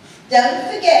 Don't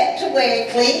forget to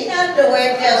wear clean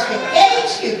underwear just in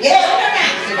case you get in an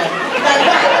accident. Now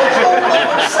that was your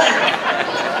mother saying.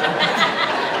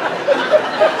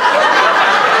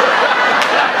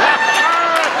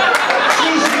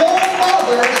 She's your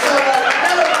mother, so I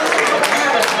know this is a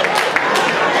character.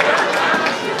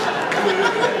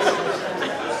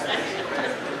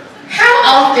 How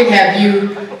often have you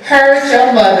heard your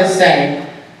mother say,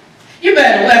 "You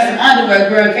better wear some underwear,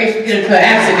 girl, in case you get into an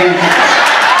accident"?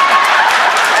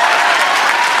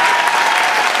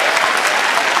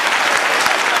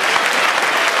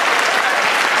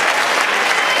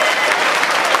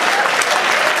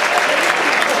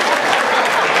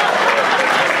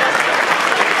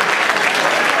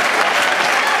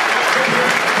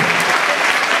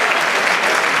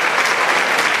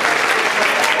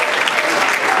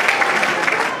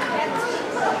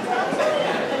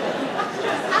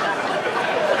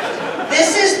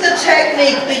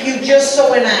 That you just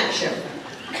saw in action.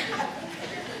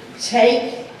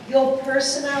 Take your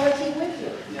personality with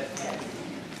you.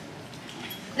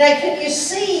 Now, can you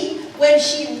see when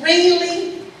she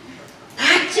really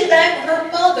acted out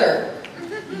her mother?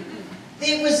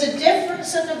 There was a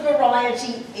difference and a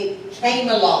variety. It came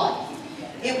alive.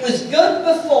 It was good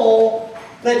before,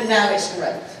 but now it's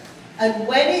great. And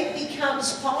when it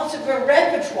becomes part of a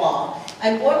repertoire,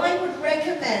 and what I would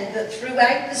recommend that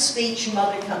throughout the speech,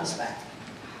 mother comes back.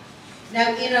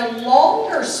 Now, in a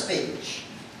longer speech,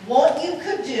 what you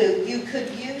could do, you could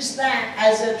use that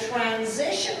as a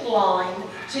transition line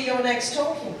to your next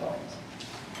talking point.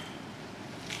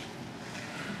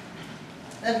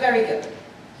 Now, very good.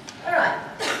 All right.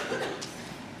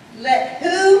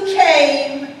 Who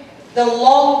came the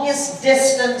longest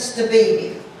distance to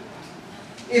be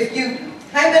here?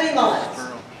 How many miles?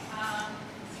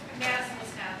 Madison,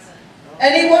 Wisconsin.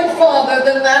 Anyone farther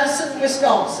than Madison,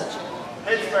 Wisconsin?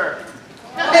 Pittsburgh.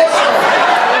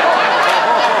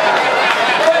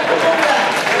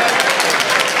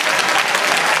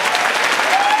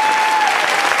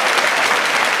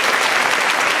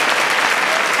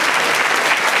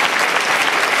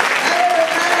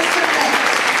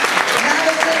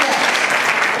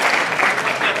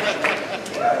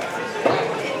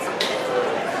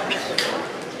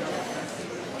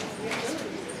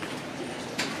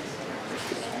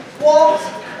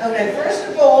 Okay, first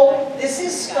of all, this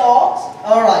is Scott.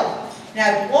 All right.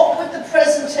 Now, what would the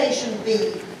presentation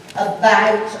be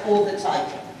about, or the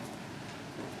title?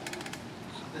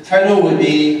 The title would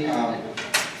be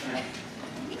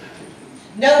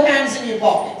No hands in your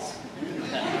pockets.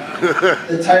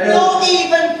 the title. Not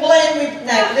even playing with.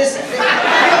 Now, listen.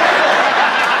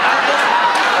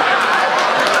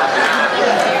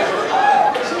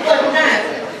 But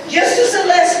now, just as a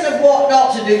lesson of what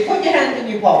not to do, put your hand in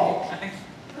your pocket.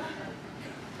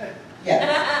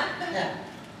 Yeah. Yeah.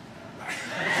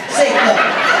 See, look.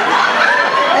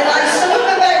 And I'm so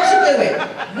about to do it.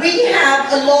 We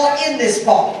have a lot in this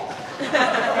pocket.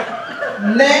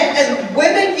 Men and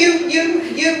women,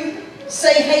 you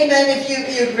say hey men if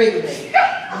you agree with me.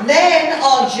 Men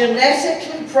are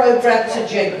genetically programmed to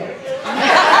jingle.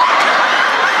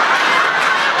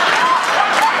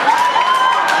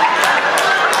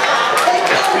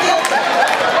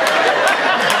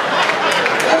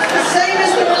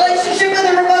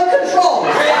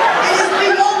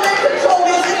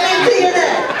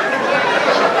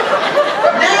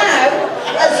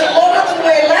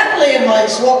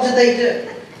 What do they do?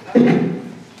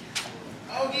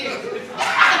 Oh, yeah.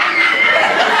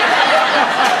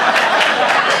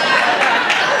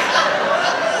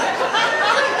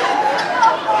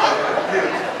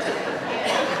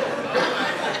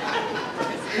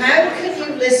 How can you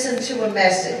listen to a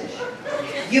message?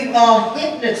 You are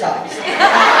hypnotized.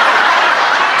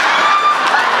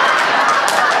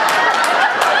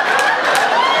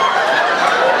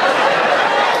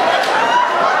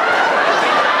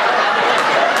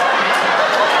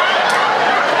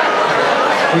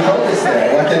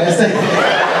 What can I say?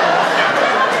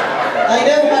 I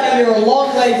know, honey, you're a long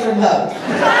way from home.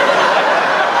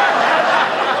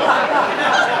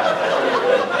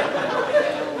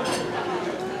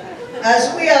 As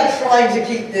we are trying to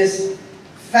keep this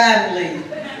family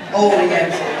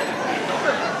oriented,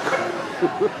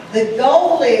 the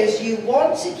goal is you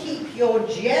want to keep your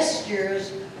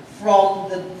gestures from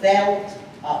the belt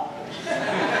up.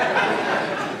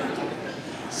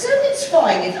 So it's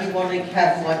fine if you want to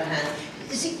have one hand.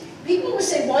 You see, people will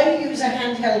say, why do you use a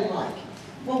handheld mic?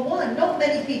 Well, one, not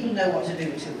many people know what to do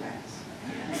with 2 hands.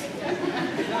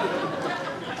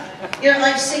 You know,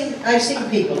 I've seen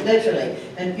people, literally,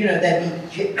 and you know, they'll be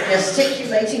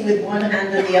gesticulating with one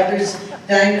hand and the other's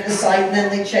down at the side, and then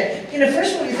they check. You know,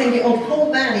 first of all, you're thinking, oh,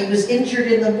 poor man, he was injured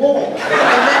in the war. And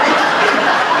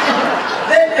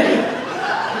then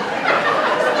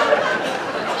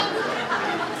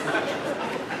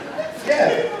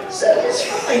yeah, so it's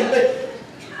fine, but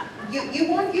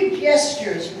you want your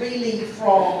gestures really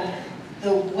from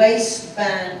the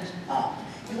waistband up.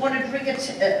 You want to bring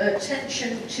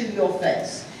attention to your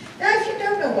face. Now, if you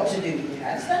don't know what to do with your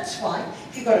hands, that's fine.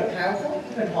 If you've got a PowerPoint,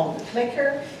 you can hold the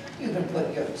clicker. You can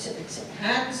put your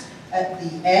hands at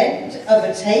the end of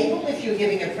a table if you're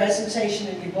giving a presentation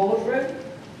in your boardroom.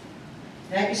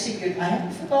 Now you see, I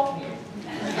haven't forgotten you.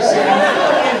 You see,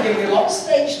 I'm doing a lot of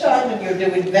stage time and you're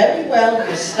doing very well.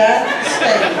 You're standing on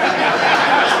stage.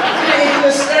 If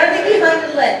you're standing behind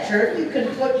a lectern, you can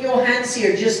put your hands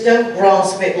here. Just don't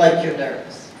grasp it like you're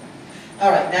nervous. All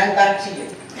right, now back to you.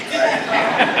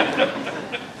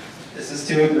 This is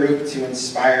to a group to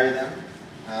inspire them.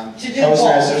 To do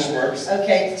Toastmasters what? works.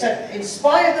 Okay, to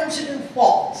inspire them to do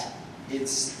what?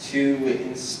 It's to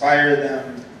inspire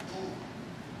them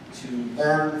to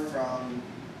learn from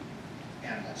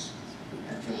animals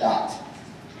and to adopt.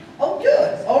 Oh,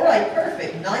 good. All right,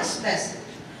 perfect. Nice message.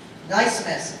 Nice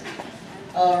message.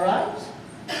 All right.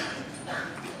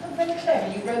 Oh, very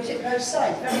clever. You wrote it both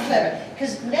sides. Very clever.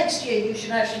 Because next year you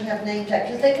should actually have name tags,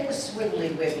 because they were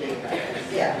swivelly wibbly.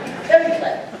 Yeah. Very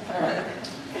clever. All right.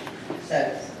 So,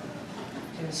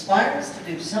 to inspire us to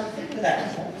do something with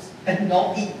animals and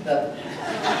not eat them.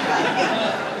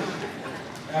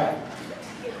 All right.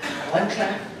 One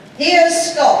clap.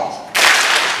 Here's Scott.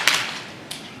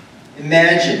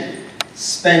 Imagine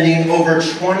spending over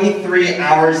 23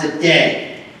 hours a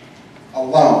day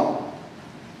alone.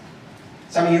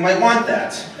 Some of you might want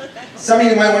that. Some of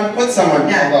you might want to put someone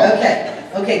alone.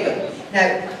 Okay, good.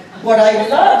 Now, what I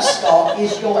love, Scott,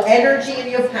 is your energy and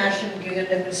your passion. You're going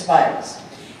to inspire us.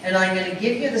 And I'm going to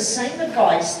give you the same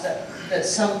advice that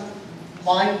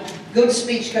my good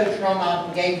speech coach Ron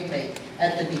Arden gave me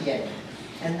at the beginning.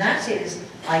 And that is,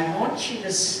 I want you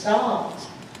to start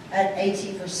at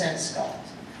 80% Scott.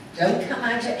 Don't come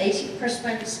out at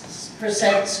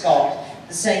 80% Scott,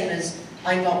 the same as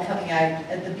I'm not coming out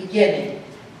at the beginning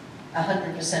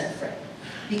 100% Fripp.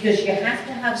 Because you have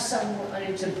to have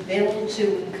someone to build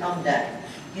to and come down.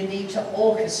 You need to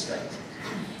orchestrate it.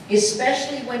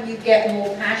 Especially when you get more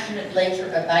passionate later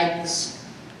about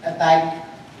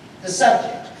the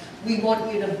subject. We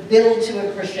want you to build to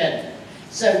a crescendo.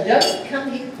 So don't come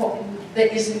here,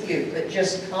 that isn't you, but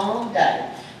just calm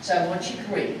down. So I want you to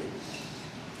breathe.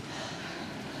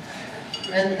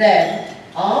 And then,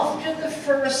 after the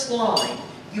first line,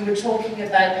 you were talking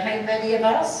about how many of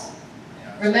us?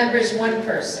 Remember, it's one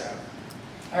person.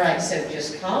 All right, so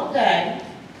just calm down.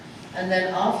 And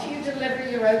then after you deliver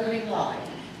your opening line,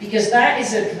 because that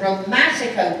is a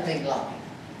dramatic opening line,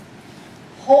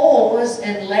 pause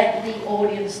and let the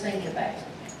audience think about it.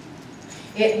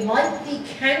 It might be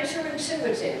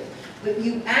counterintuitive, but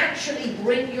you actually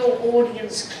bring your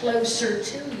audience closer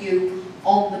to you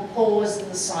on the pause and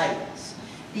the silence.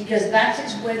 Because that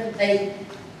is when they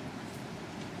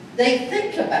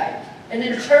think about and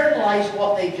internalize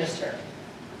what they just heard.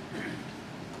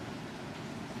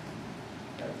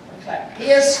 Okay.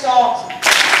 Here's Scott.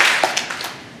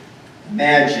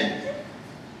 Imagine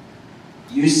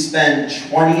you spend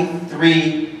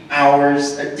 23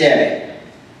 hours a day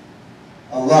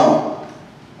alone.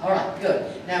 All right, good.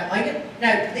 Now,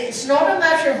 it's not a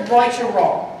matter of right or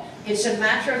wrong. It's a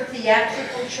matter of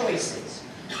theatrical choices.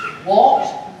 What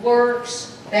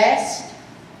works best?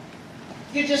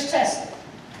 You just test it.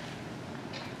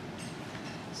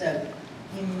 So,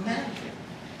 imagine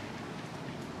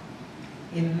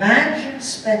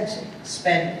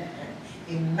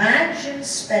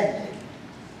spending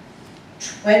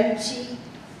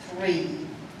 23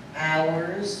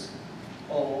 hours,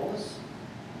 pause,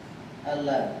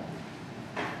 alone.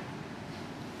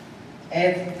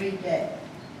 Every day.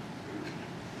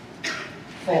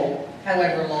 For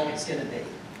however long it's going to be.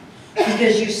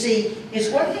 Because you see, it's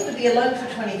one thing to be alone for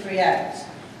 23 hours.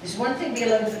 It's one thing to be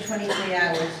alone for 23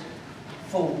 hours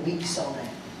for weeks on end.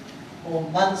 Or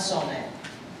months on end.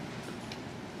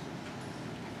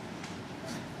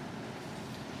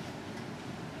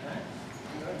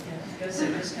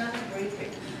 Just kind of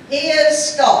briefing. Here's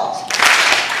Scott.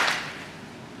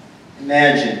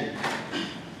 Imagine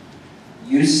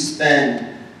you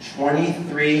spend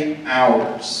 23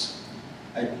 hours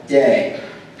a day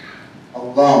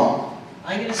alone.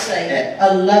 I'm going to say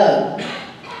alone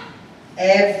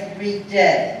every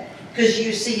day. Because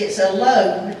you see, it's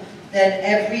alone, then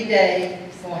every day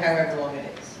for however long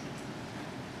it is.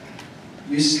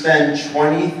 You spend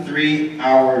 23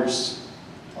 hours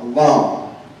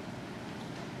alone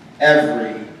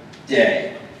every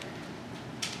day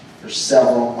for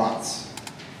several months.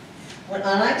 When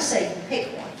I say pick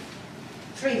one,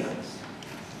 3 months.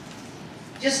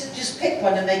 Just pick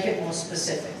one and make it more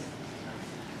specific.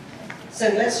 So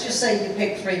let's just say you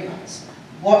pick 3 months.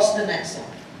 What's the next one?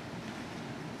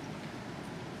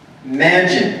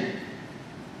 Imagine,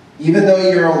 even though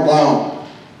you're alone,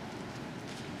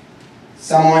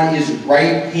 someone is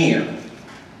right here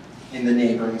in the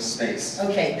neighboring space.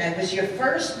 Okay, now was your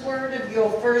first word of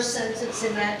your first sentence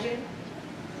imagine?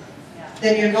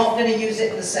 Then you're not going to use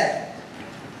it in the second.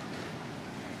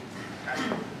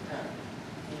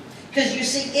 Because you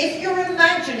see, if you're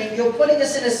imagining, you're putting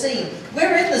us in a scene.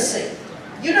 We're in the scene.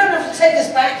 You don't have to take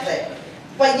us back there.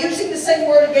 By using the same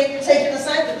word again, you're taking us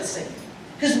out of the scene.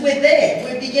 Because we're there.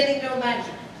 We're beginning to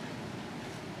imagine.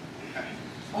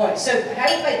 All right, so how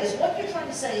do you make this? What you're trying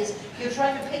to say is you're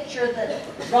trying to picture that,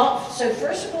 so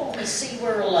first of all, we see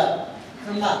we're alone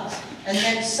for months. And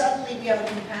then suddenly we have a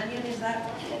companion, is that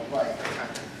what? Right.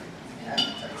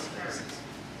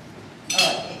 All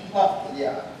right, well,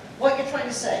 Yeah. what you're trying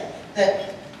to say,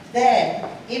 that then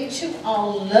into our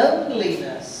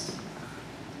loneliness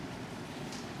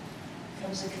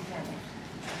comes a companion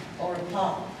or a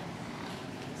partner.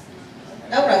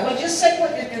 No, well just say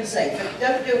what you're going to say, but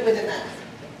don't do it with an act.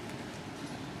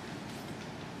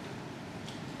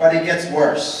 But it gets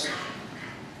worse.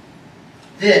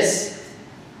 This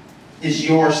is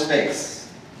your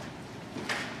space.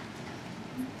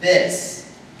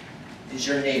 This is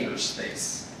your neighbor's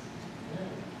space.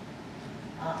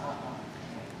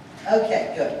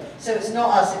 Okay, good. So it's not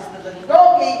us, it's the little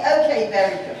doggy. Okay,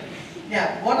 very good. Now,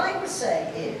 what I would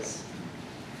say is,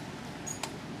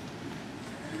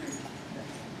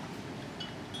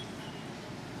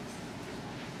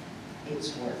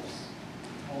 it's worse.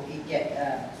 Or it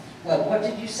get, well, what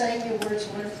did you say your words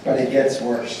were? But it gets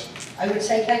worse. I would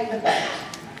take out the but.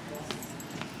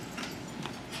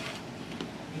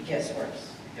 It gets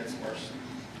worse. It gets worse.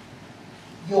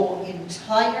 Your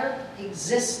entire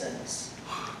existence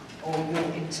or your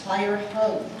entire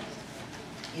home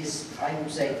is, I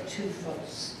would say, too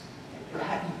false.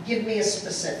 Give me a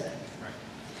specific.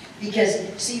 Because,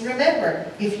 see, remember,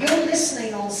 if you're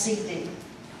listening on CD,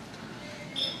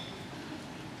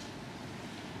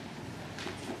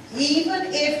 even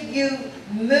if you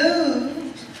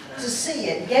moved to see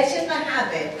it, get in the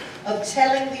habit of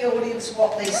telling the audience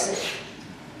what they see.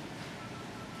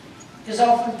 Because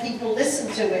often people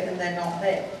listen to it and they're not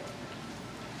there.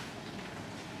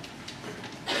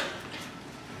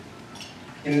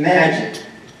 Imagine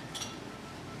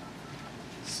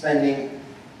spending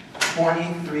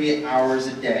 23 hours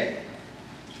a day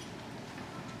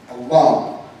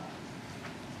alone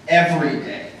every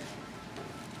day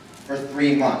for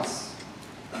 3 months.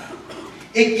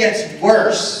 It gets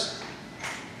worse.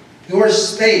 Your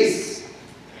space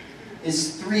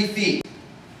is 3 feet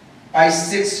by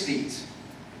 6 feet.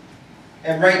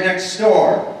 And right next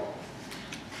door,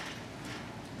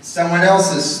 someone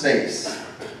else's space,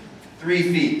 3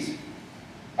 feet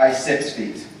by 6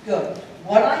 feet. Good.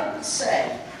 What I would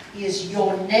say is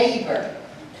your neighbor,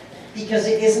 because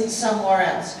it isn't somewhere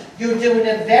else. You're doing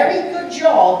a very good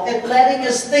job at letting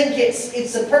us think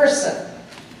it's a person.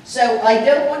 So I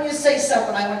don't want you to say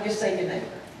someone, I want you to say your neighbor.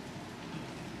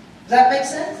 Does that make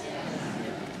sense?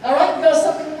 All right, you got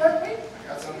something to work with? I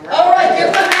got something to work All right, with.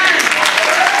 give them a hand.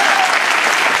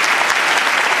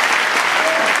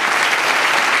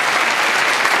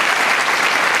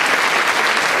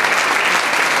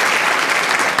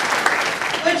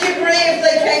 Would you agree if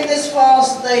they came this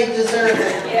fast, they deserve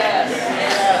it? Yes.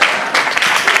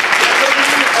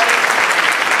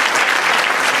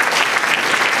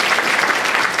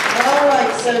 All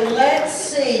right, so let's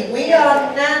see. We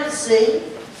are Nancy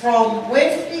from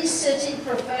Windy City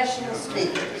Professional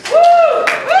Speakers. Woo!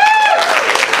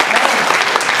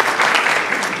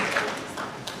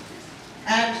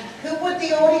 And who would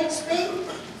the audience be?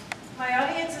 My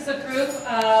audience is a group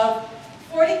of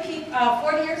 40 people,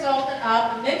 40 years old and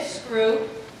up, a mixed group,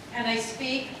 and I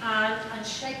speak on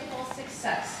unshakable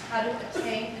success, how to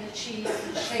attain and achieve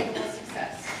unshakable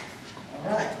success.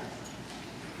 All right.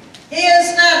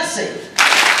 Here's Nancy.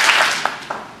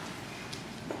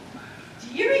 Do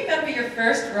you remember your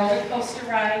first roller coaster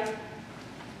ride?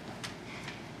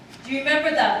 Do you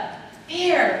remember the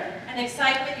fear and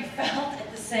excitement you felt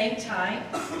at the same time?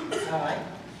 All right.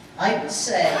 I would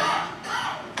say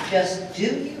Just do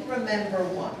you remember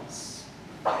once?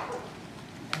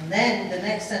 And then the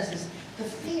next sentence, the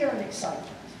fear and excitement.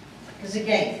 Because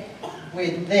again,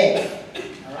 we're there.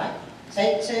 All right?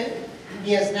 Take two.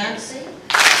 Here's Nancy.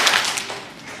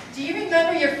 Do you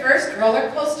remember your first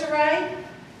roller coaster ride?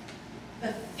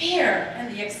 The fear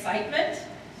and the excitement?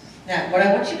 Now, what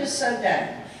I want you to slow down,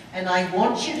 and I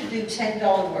want you to do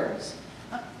 $10 words.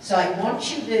 So I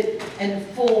want you to, and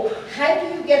for, how do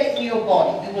you get it in your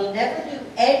body? You will never do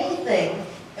anything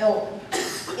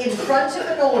in front of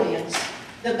an audience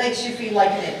that makes you feel like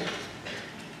an idiot.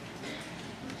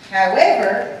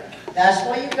 However, that's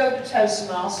why you go to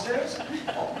Toastmasters,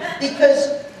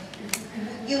 because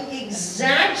you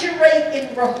exaggerate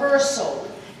in rehearsal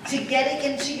to get it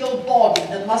into your body,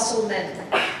 the muscle memory.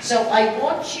 So I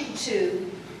want you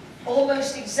to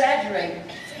almost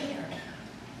exaggerate fear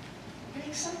and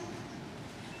excitement,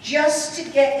 just to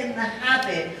get in the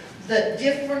habit that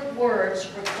different words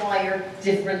require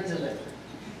different delivery.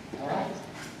 All right?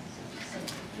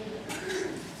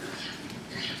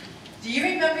 Do you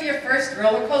remember your first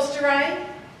roller coaster ride?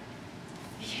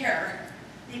 Fear,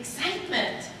 the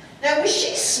excitement. Now, was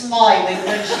she smiling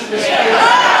when she was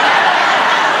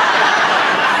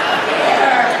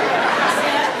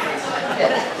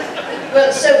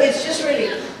Well, so it's just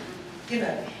really, you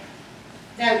know.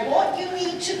 Now, what you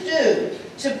need to do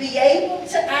to be able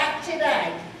to act it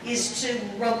out is to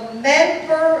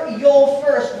remember your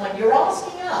first one. You're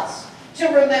asking us to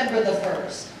remember the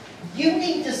first. You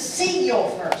need to see your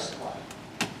first one.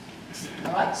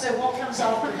 All right, so what comes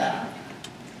after that?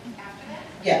 After that?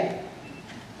 Yeah.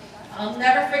 I'll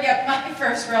never forget my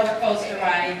first roller coaster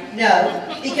ride.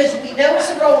 No, because we know it's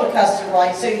a roller coaster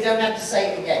ride, so you don't have to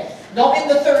say it again. Not in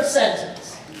the third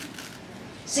sentence.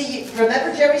 See,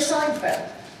 remember Jerry Seinfeld?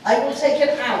 I will take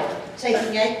an hour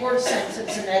taking 8-word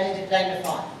sentence and edit it down to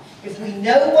 5. If we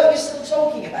know what you're still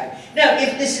talking about. Now,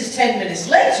 if this is 10 minutes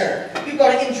later, you've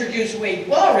got to introduce where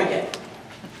you are again.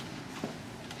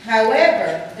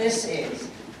 However, this is,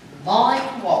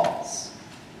 mine was.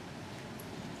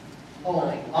 Oh,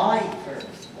 my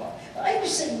first was. I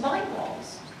was saying mine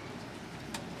was.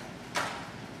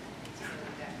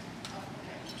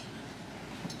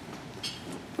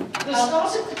 We'll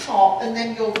start at the top and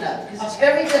then you'll know, because it's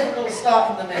very difficult to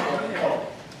start in the middle.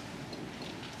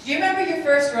 Do you remember your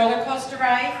first roller coaster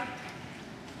ride?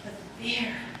 The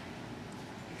fear,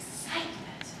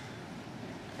 excitement.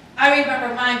 I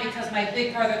remember mine because my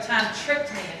big brother Tom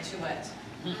tricked me into it.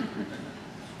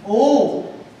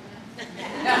 Oh.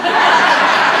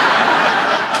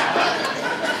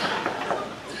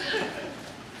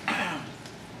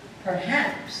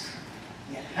 Perhaps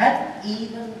you hadn't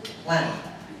even planned that.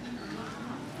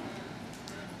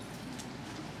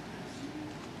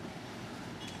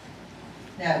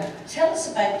 Now, tell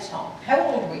us about Tom. How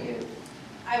old were you?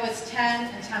 I was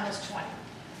 10 and Tom was 20.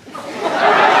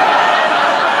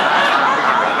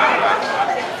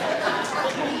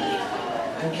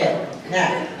 Okay,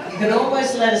 now, you can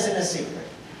always let us in a secret.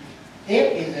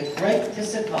 There is a great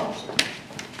disadvantage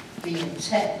being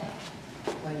 10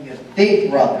 when your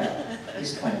big brother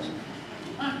is 20.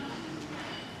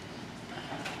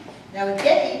 Now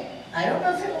again, I don't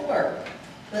know if it'll work,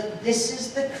 but this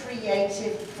is the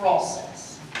creative process.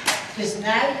 Because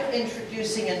now you're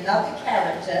introducing another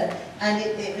character,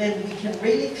 and we can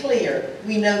really clear,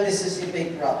 we know this is your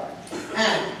big brother.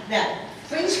 And now,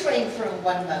 freeze frame for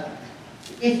one moment.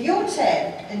 If you're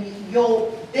 10 and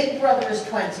your big brother is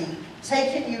 20,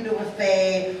 taking you to a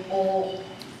fair or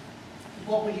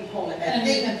what would you call it, a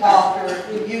theme park or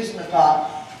an amusement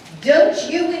park, don't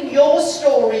you in your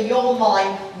story, your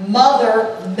mind,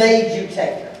 mother made you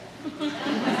take her.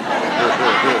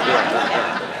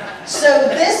 So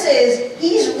this is,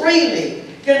 he's really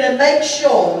going to make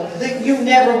sure that you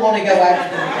never want to go out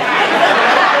with him.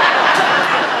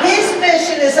 His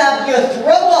mission is have you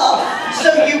throw up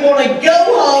so you want to go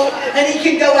home and he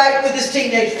can go out with his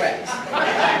teenage friends.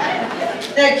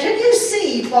 Now can you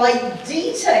see by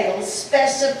detail,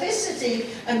 specificity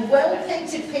and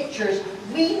well-painted pictures,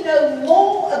 we know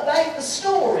more about the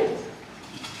story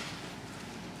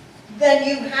than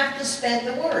you have to spend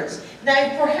the words.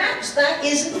 Now perhaps that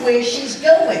isn't where she's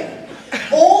going.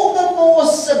 All the more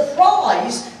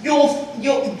surprised,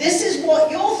 this is what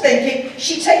you're thinking,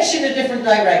 she takes you in a different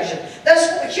direction.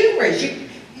 That's what humor is.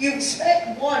 You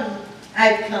expect one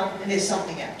outcome and it's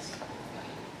something else.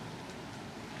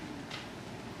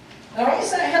 All right,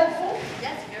 is that helpful?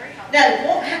 Yes, very helpful.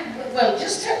 Now, well,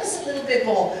 just tell us a little bit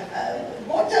more.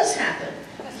 What does happen?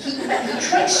 He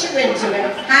tricks you into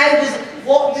it.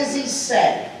 What does he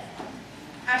say?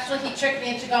 Actually, he tricked me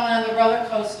into going on the roller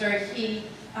coaster. He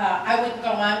I wouldn't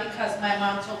go on because my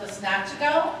mom told us not to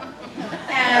go.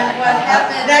 And what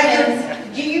happened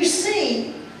is... Do you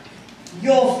see,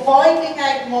 you're finding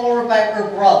out more about her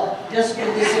brother just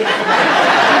with this information.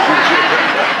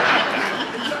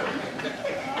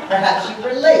 Perhaps you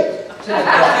relate to the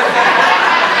brother.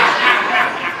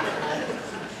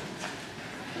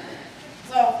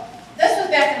 So, this was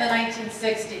back in the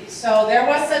 1960s. So there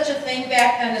was such a thing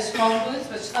back then as phone booths,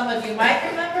 which some of you might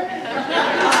remember.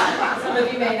 Some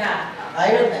of you may not.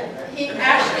 I remember. He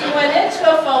actually went into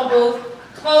a phone booth,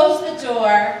 closed the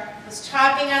door, was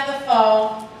talking on the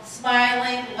phone,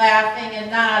 smiling, laughing, and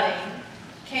nodding.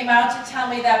 Came out to tell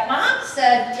me that Mom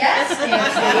said, yes, Nancy,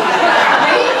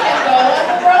 we can go on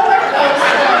the roller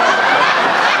coaster.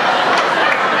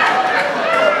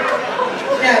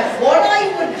 Now, what I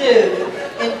would do,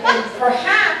 and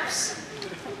perhaps,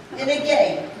 in a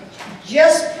game,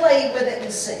 just play with it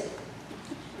and see.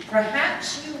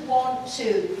 Perhaps you want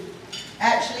to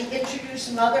actually introduce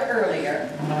Mother earlier,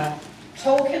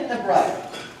 token the brother,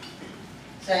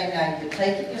 saying, now, you're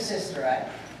taking your sister out.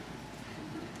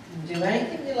 You can do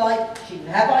anything you like. She can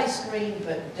have ice cream,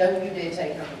 but don't you dare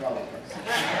take her on the roller coaster.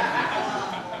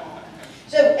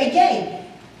 So again,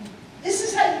 this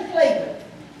is how you play with it.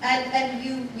 And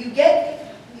you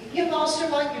get your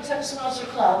mastermind, your Toastmaster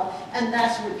club, and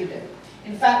that's what you do.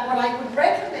 In fact, what I would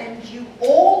recommend you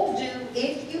all do,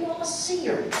 if you are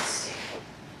serious,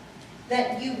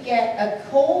 that you get a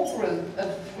core group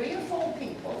of 3 or 4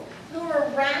 people who are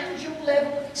around your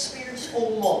level of experience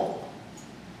or more.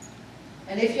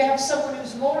 And if you have someone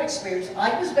who's more experienced,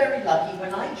 I was very lucky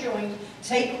when I joined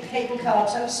Cable Car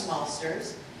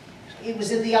Toastmasters. It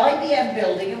was in the IBM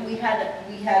building, and we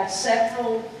had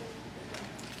several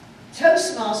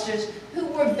Toastmasters who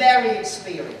were very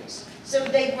experienced. So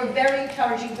they were very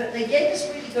encouraging, but they gave us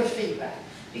really good feedback.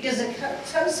 Because a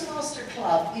Toastmaster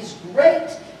club is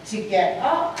great to get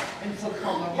up and for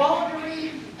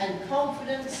camaraderie and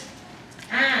confidence,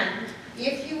 and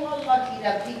if you are lucky to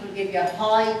have people give you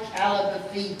high caliber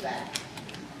feedback,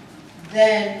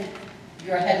 then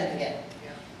you're ahead of the game.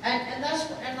 And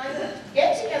I would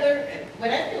get together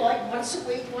whenever you like, once a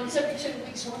week, once every 2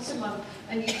 weeks, once a month,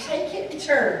 and you take it in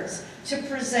turns to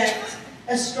present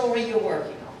a story you're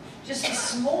working on. Just a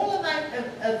small amount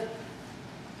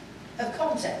of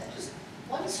content, just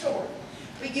one story.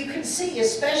 But you can see,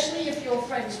 especially if your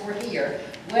friends were here,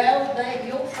 well,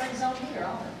 your friends aren't here,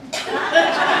 aren't they?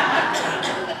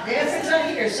 Their friends aren't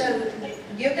here, so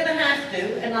you're going to have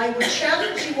to, and I would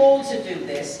challenge you all to do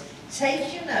this,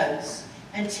 take your notes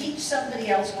and teach somebody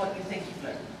else what you think you've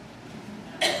learned.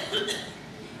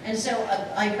 And so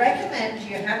I recommend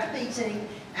you have a meeting,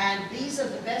 and these are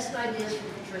the best ideas from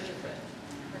Patricia Fripp.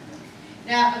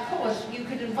 Now, of course, you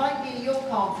could invite me to your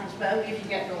conference, but only if you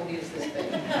get an audience this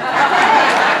big.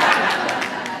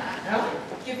 No?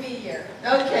 Give me a year.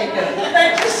 Okay, good.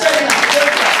 Thank you so much.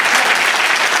 Good luck.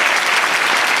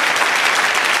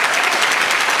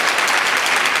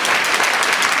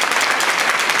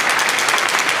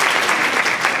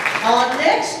 Our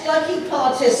next lucky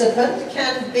participant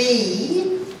can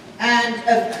be, and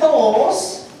of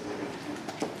course,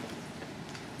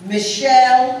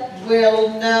 Michelle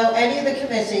will know, any of the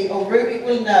committee, or Ruby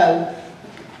will know,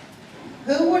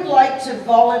 who would like to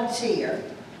volunteer,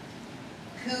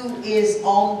 who is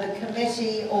on the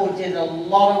committee or did a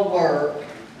lot of work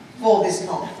for this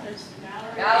conference.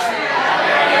 Valerie.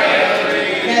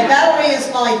 Now, Valerie is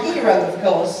my hero, of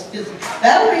course, because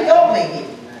Valerie got me here.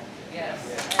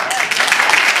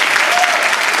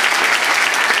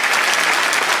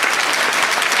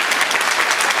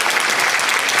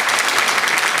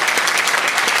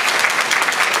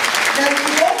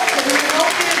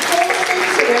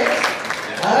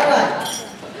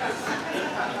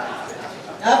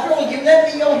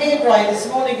 This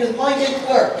morning because mine didn't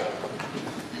work.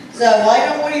 So I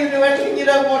don't want you to do anything you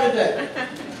don't want to do.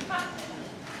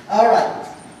 All right.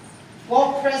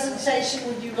 What presentation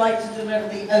would you like to deliver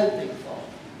the opening for?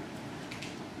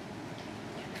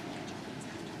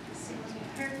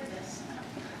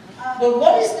 Well,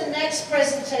 what is the next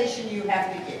presentation you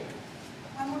have to give?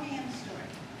 I'm working on a story.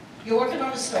 You're working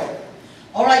on a story.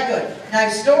 All right, good. Now,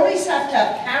 stories have to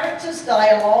have characters,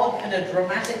 dialogue, and a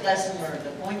dramatic lesson learned,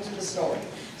 a point to the story.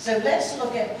 So let's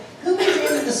look at who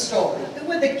is in the story.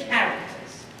 Who are the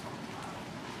characters?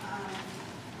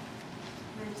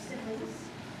 My siblings.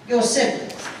 Your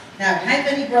siblings. Now, how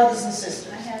many brothers and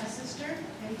sisters? I have a sister,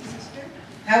 baby sister.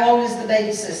 How old is the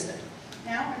baby sister?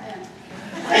 Now or then?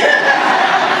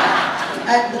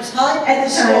 At the time of the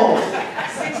story.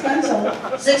 6 months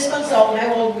old. 6 months old.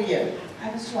 How old were you?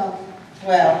 I was 12.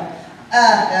 12.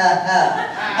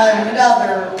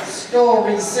 Another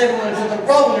story similar to the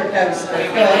roller coaster.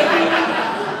 Good.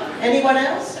 Anyone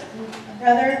else? A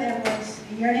brother that was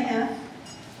a year and a half,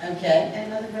 Okay.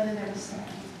 and another brother that was 7.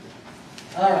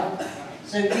 All right.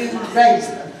 So you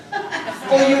raised them.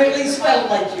 Or you at least felt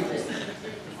like you did.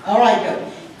 All right,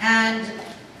 good. And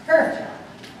perfect.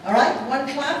 All right, one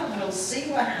clap and we'll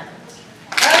see what happens.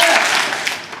 All right.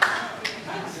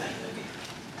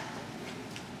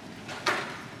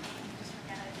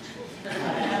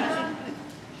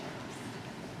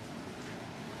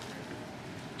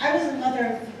 I was a mother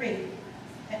of 3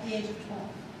 at the age of 12.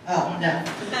 Oh, no.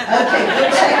 Okay,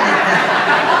 good technique now.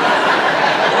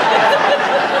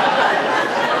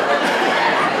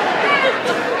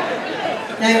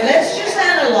 Now, let's just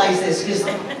analyze this, because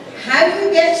how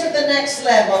you get to the next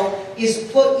level is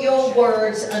put your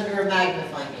words under a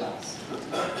magnifying glass.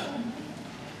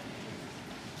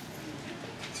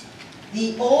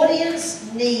 The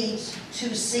audience needs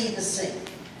to see the scene.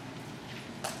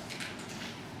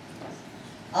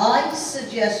 I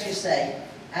suggest you say,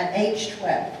 at age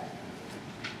 12,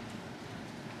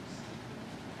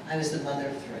 I was the mother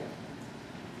of 3.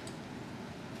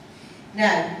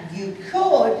 Now, you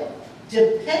could,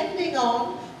 depending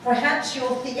on, perhaps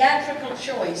your theatrical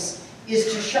choice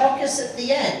is to shock us at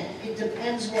the end. It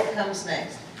depends what comes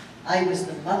next. I was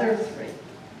the mother of 3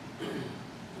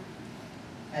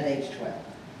 at age 12.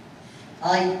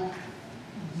 I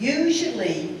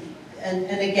usually, and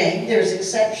again, there's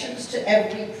exceptions to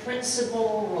every principle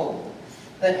or rule,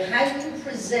 but how you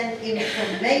present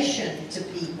information to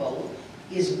people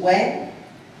is when,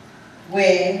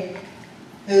 where,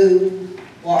 who,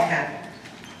 what happened.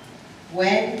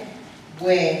 When,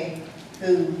 where,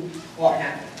 who, what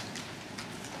happened.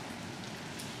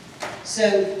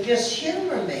 So just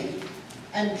humor me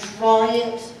and try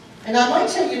it. And I might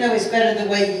tell you, no, it's better the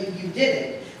way you did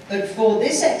it, but for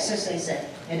this exercise at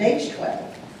age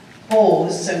 12,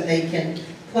 pause so they can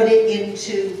put it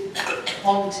into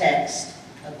context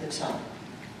of the time.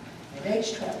 At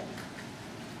age 12,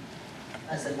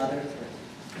 as a mother of 3.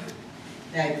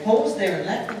 Now pause there and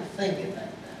let them think about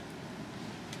that.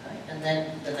 Right? And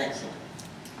then the next one.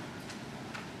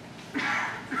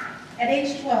 At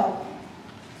age 12,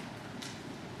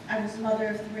 I was a mother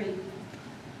of 3.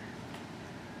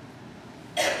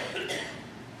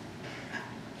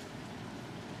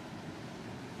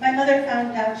 My mother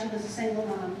found out she was a single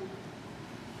mom.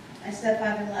 My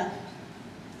stepfather left.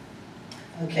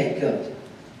 Okay, good.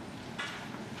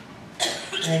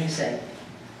 Now you say,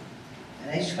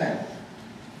 at age 12.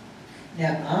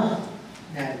 Now,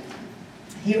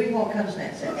 hearing what comes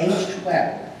next, at age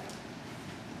 12,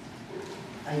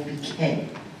 I became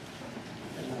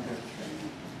the mother of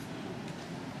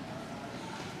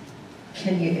 3.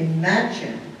 Can you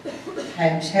imagine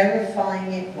how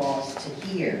terrifying it was to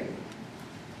hear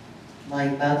my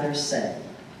mother say,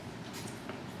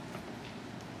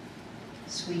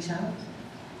 "Sweetheart,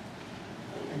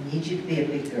 I need you to be a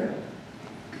big girl,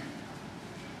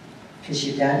 because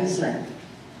your daddy's left,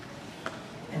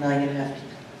 and I'm gonna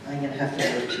have to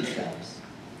work 2 jobs.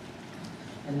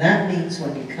 And that means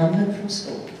when you come home from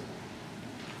school,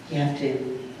 you have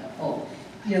to,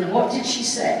 you know, what did she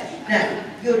say?" Now,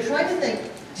 you're trying to think,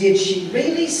 did she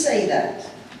really say that?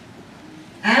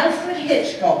 Alfred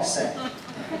Hitchcock said,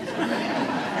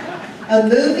 "A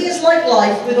movie is like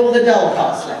life with all the dull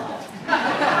parts left."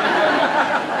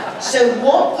 So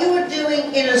what you are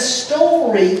doing in a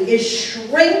story is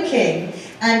shrinking,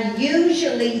 and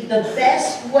usually the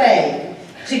best way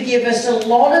to give us a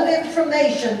lot of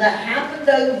information that happened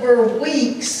over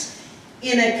weeks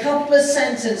in a couple of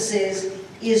sentences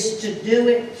is to do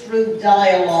it through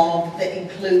dialogue that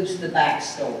includes the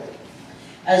backstory.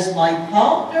 As my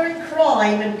partner in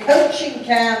crime and coaching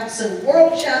camps and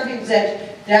world champions,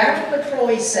 Darren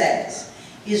McCroy says,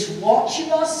 is what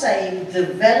you are saying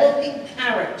developing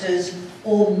characters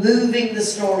or moving the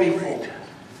story forward.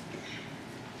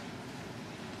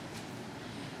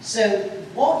 So,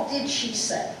 what did she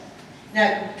say?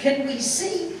 Now, can we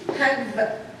see how,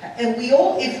 and we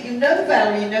all, if you know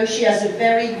Valerie, you know she has a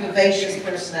very vivacious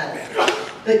personality,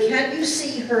 but can you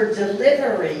see her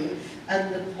delivery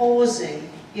and the pausing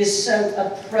is so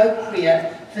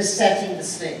appropriate for setting the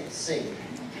scene?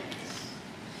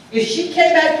 If she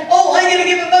came out, "Oh, I'm going to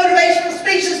give a motivational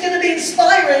speech that's going to be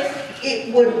inspiring,"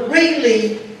 it would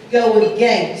really go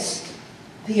against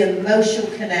the emotional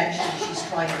connection she's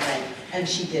trying to make, and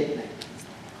she did make.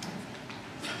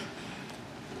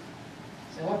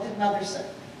 So what did Mother say?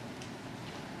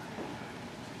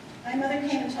 My mother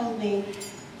came and told me,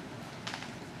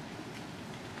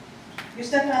 "Your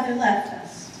stepfather left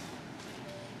us."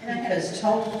 And Because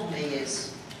told me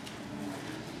is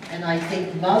And I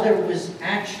think Mother was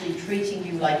actually treating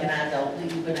you like an adult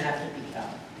that you're going to have to become.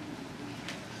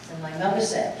 So my mother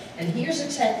said, and here's a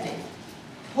technique.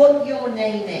 Put your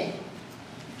name in.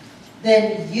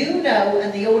 Then you know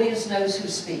and the audience knows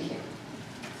who's speaking.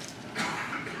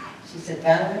 She said,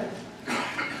 Valerie.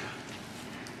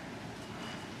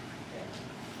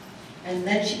 And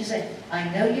then she said, I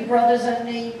know your brother's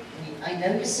only, I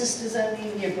know your sister's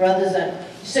only, and your brother's only.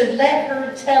 So let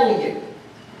her tell you.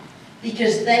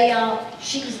 Because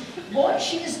what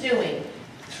she is doing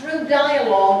through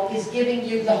dialogue is giving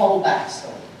you the whole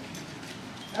backstory.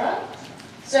 All right?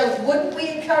 So wouldn't we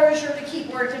encourage her to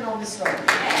keep working on the story? And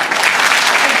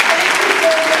thank you for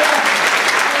your effort.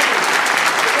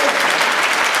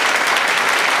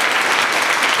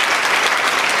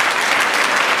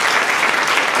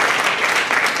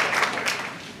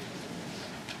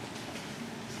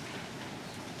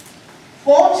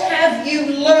 What have you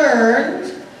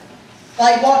learned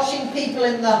by watching people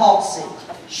in the hot seat?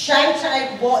 Shout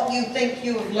out what you think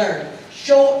you have learned.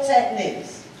 Short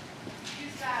techniques.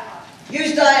 Use dialogue.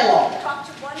 Use dialogue. Talk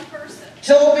to one person.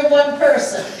 Talk to one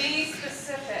person. Be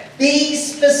specific. Be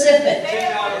specific.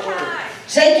 Take out a word.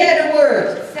 Take out a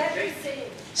word. Set the scene.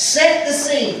 Set the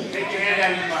scene. Take your hand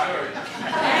out of your mouth.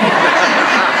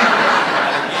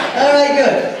 All right,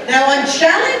 good. Now I'm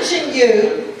challenging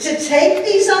you to take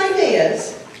these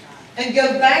ideas and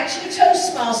go back to your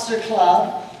Toastmaster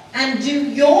Club and do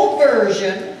your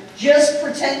version. Just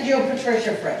pretend you're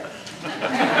Patricia Fripp.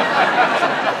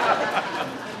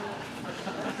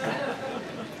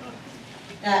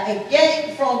 Now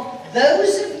again, from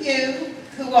those of you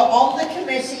who are on the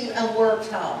committee and worked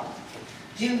hard,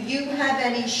 do you have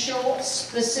any short,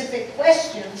 specific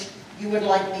questions you would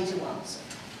like me to answer?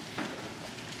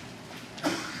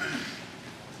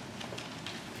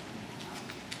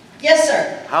 Yes,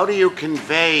 sir. How do you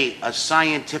convey a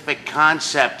scientific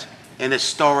concept in a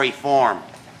story form?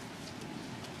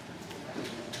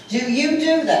 Do you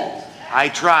do that? I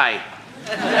try.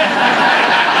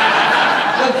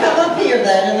 Well, come up here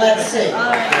then and let's see.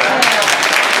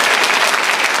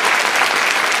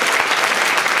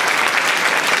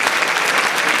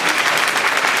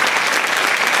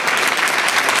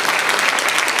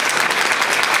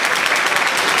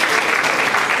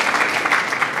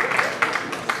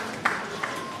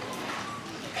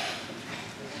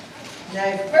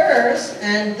 Now first,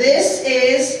 and this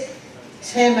is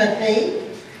Timothy.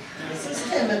 This is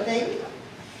Timothy.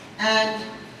 And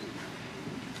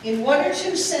in one or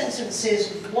two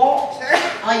sentences, what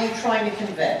are you trying to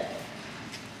convey?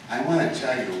 I want to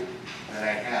tell you that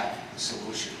I have a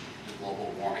solution to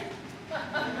global warming.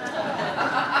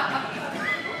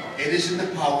 It is in the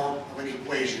power of an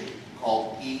equation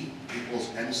called E equals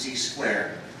mc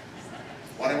squared.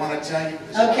 What I want to tell you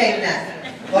is... Okay, now,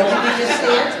 what did you just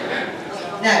hear?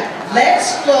 Now,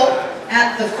 let's look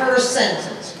at the first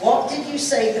sentence. What did you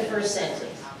say the first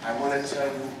sentence? I want to tell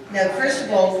you... No, first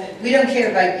of all, we don't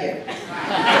care about you.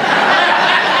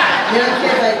 We don't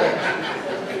care about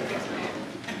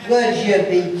you. Would you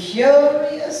be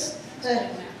curious to,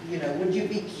 would you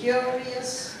be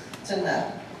curious to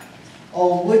know?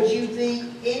 Or would you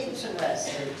be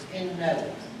interested in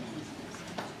knowing?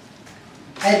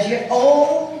 Had you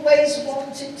always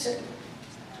wanted to?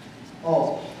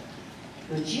 Or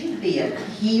would you be a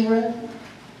hero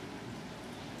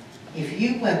if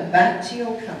you went back to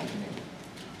your company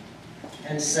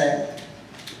and said,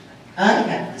 I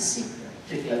have the secret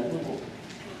to global warming?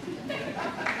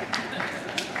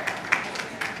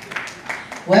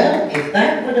 Well, if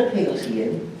that would appeal to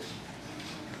you,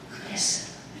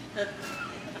 listen.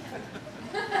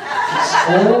 It's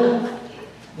all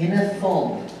in a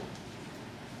formula.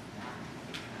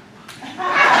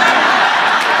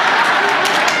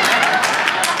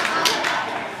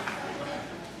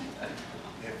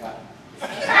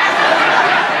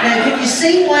 Now, can you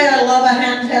see why I love a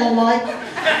handheld mic?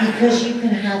 Because you can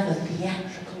have a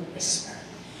theatrical whisper.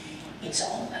 It's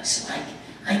almost like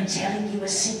I'm telling you a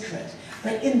secret,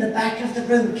 but in the back of the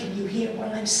room, can you hear what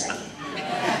I'm saying?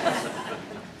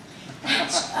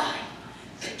 That's why,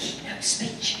 for keynote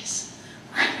speeches,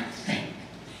 I don't think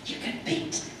you can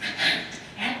beat a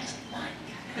handheld mic.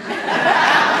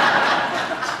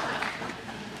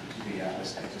 To be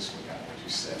honest, I just forgot what you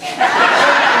said.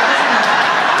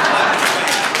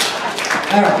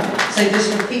 All right, so just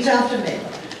repeat after me.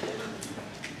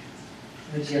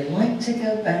 Would you like to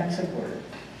go back to work?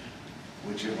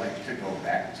 Would you like to go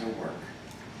back to work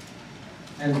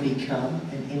and become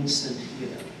an instant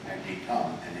hero? and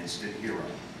become an instant hero?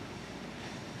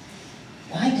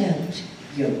 Why don't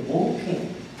you walk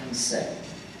in and say,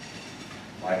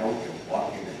 Why don't you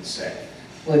walk in and say,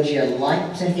 Would you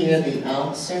like to hear the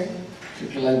answer to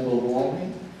global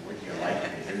warming? Would you like to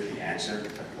hear the answer to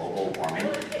global warming?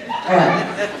 All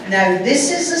right. Now,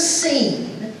 this is a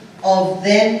scene of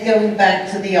them going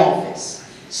back to the office.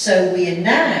 So we are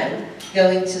now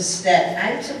going to step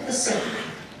out of the scene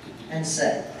and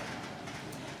say,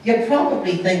 you're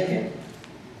probably thinking,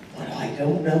 but I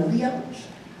don't know the answer.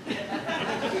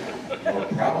 You're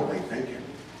probably thinking,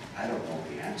 I don't know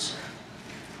the answer.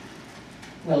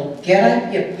 Well, get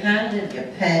out your pad and your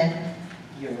pen.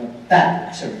 You're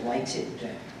about to write it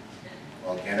down.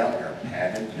 Well, get out your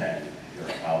pad and pen. You're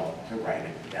about to write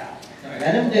it down.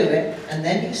 Let them do it, and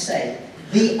then you say,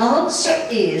 the answer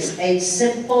is a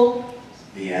simple...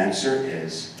 The answer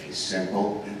is a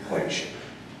simple equation.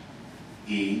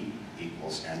 E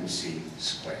equals mc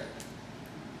squared.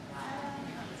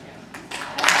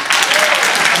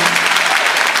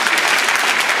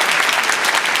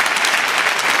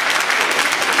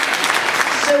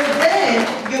 So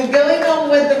then, you're going on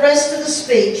with the rest of the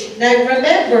speech. Now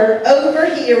remember,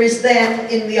 over here is them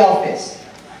in the office.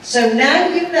 So now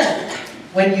you know,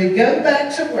 when you go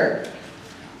back to work,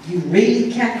 you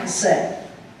really can say,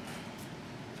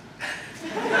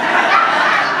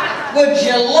 would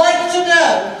you like to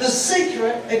know the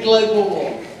secret of global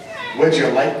warming? Would you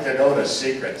like to know the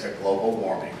secret to global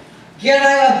warming? Get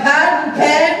out a pad and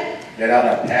pen. Get out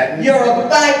a pen. You're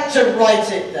about to write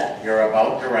it down. You're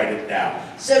about to write it down.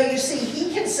 So you see,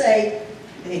 he can say,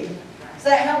 is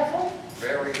that helpful?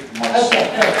 Very much Okay,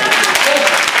 so.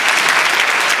 perfect.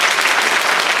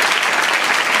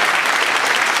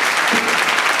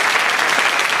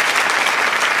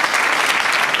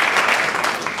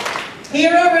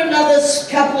 Here are another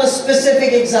couple of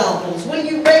specific examples. Will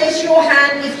you raise your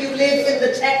hand if you live in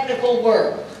the technical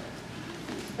world?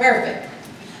 Perfect.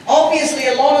 Obviously,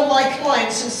 a lot of my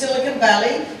clients in Silicon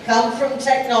Valley come from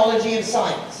technology and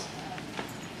science.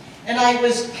 And I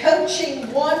was coaching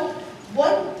one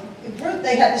group.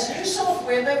 They had this new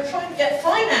software and they were trying to get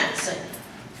financing.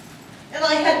 And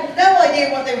I had no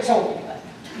idea what they were talking about.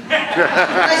 And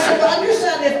I said, well,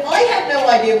 understand, if I have no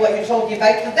idea what you're talking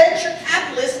about, the venture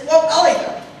capitalist won't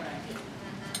either.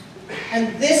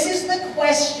 And this is the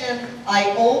question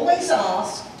I always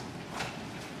ask.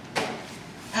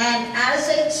 And as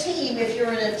a team, if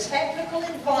you're in a technical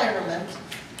environment,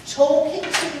 talking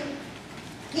to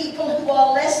people who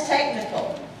are less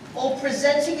technical, or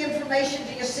presenting information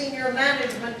to your senior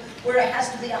management where it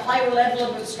has to be a higher level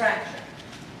of abstraction,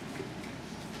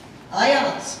 I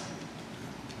ask,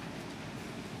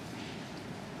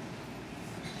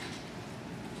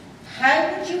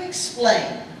 how would you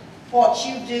explain what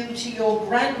you do to your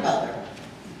grandmother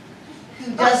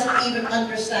who doesn't even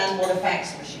understand what a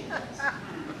fax machine is?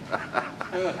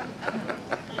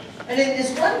 And in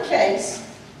this one case,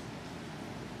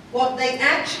 what they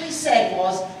actually said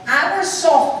was, our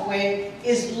software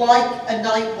is like a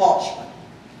night watchman.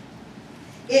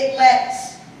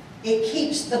 It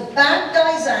keeps the bad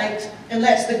guys out and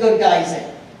lets the good guys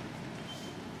in.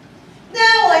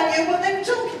 Now I knew what they were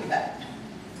talking about.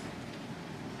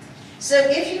 So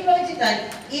if you write it down,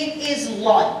 it is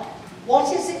like.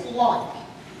 What is it like?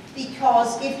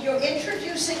 Because if you're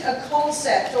introducing a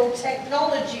concept or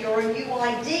technology or a new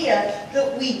idea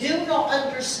that we do not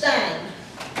understand,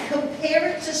 compare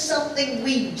it to something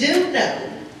we do know.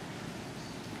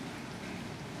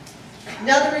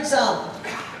 Another example.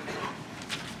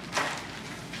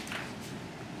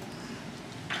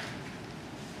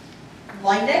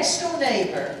 My next door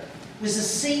neighbor was a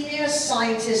senior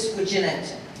scientist with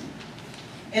genetics.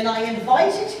 And I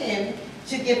invited him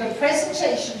to give a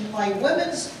presentation to my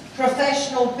women's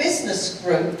professional business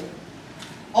group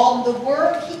on the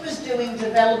work he was doing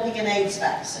developing an AIDS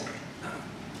vaccine.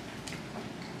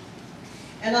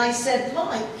 And I said,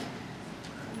 Mike,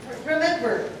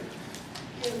 remember,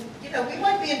 you know, we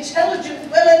might be intelligent,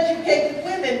 well-educated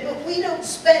women, but we don't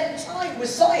spend time with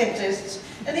scientists.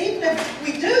 And even if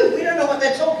we do, we don't know what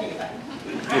they're talking about.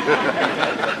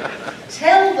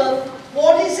 Tell them,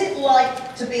 what is it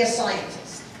like to be a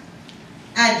scientist?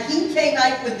 And he came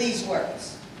out with these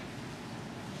words.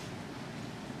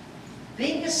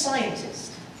 Being a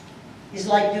scientist is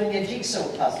like doing a jigsaw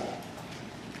puzzle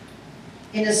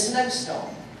in a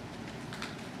snowstorm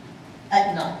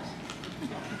at night.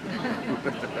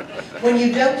 When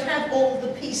you don't have all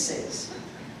the pieces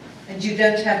and you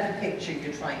don't have the picture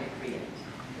you're trying to create.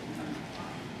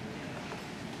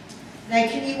 Now,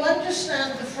 can you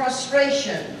understand the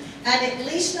frustration and at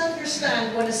least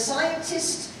understand when a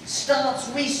scientist starts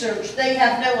research, they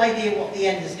have no idea what the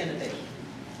end is going to be.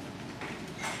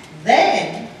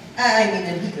 Then,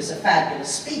 and he was a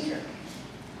fabulous speaker.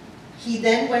 He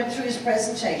then went through his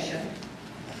presentation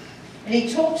And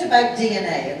he talked about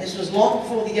DNA, and this was long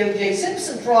before the O.J.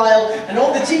 Simpson trial and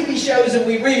all the TV shows that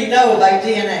we really know about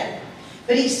DNA.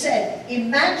 But he said,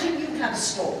 imagine you have a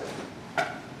store,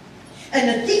 and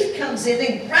a thief comes in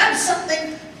and grabs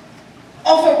something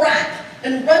off a rack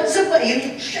and runs away,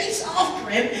 and you chase after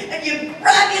him, and you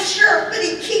grab his shirt, but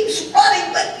he keeps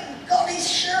running, but you've got his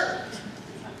shirt.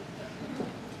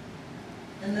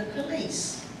 And the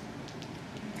police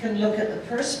can look at the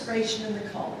perspiration in the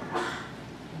collar,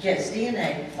 gets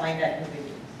DNA, and find out who it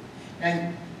is.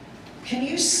 Now, can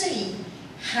you see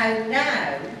how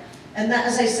now, and that,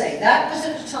 as I say, that was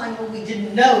at a time when we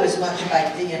didn't know as much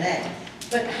about DNA,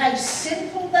 but how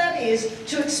simple that is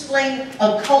to explain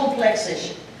a complex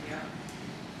issue.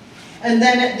 And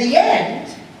then at the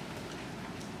end,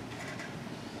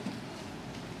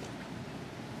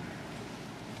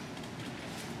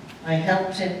 I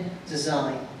helped him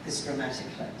design this dramatic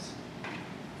close.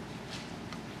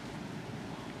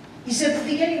 He said at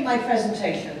the beginning of my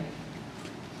presentation,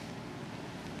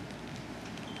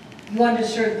 you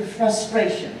understood the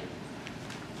frustration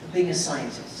of being a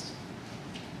scientist.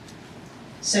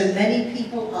 So many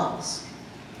people ask,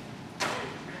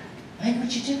 why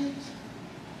would you do it?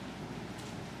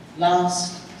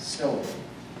 Last story.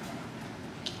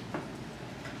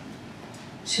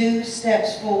 2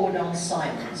 steps forward on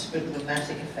silence for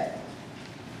dramatic effect.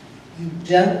 You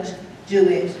don't do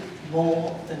it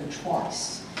more than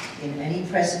twice in any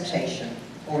presentation,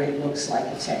 or it looks like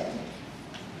a technique.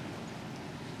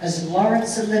 As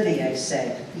Laurence Olivier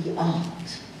said, the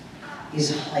art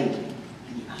is hiding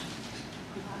the art.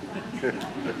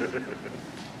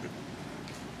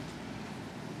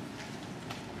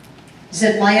 He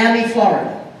said, Miami,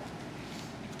 Florida.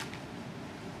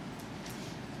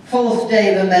 4th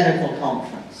day of a medical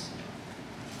conference.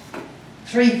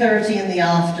 3:30 in the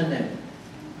afternoon.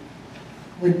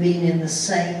 We'd been in the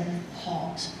same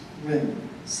hot room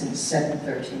since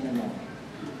 7:30 in the morning.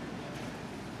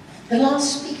 The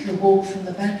last speaker walked from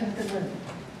the back of the room.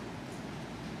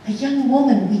 A young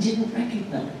woman we didn't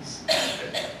recognize.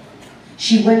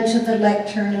 She went to the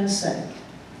lectern and said,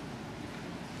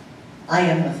 I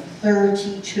am a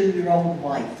 32-year-old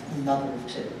wife and mother of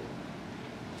 2.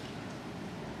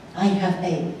 I have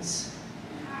AIDS.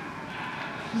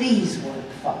 Please work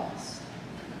fast.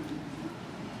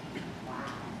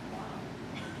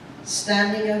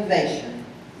 Standing ovation,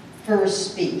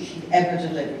 first speech he'd ever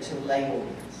delivered to a lay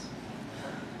audience.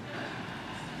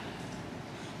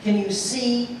 Can you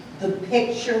see the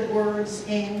picture words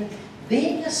in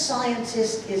being a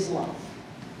scientist is life?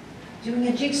 Doing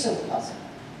a jigsaw puzzle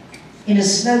in a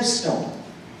snowstorm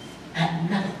at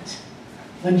night,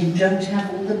 when you don't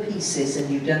have all the pieces and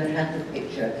you don't have the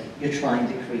picture you're trying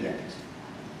to create.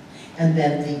 And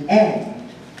then the end,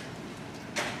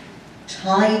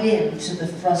 tied into the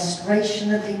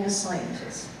frustration of being a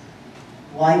scientist.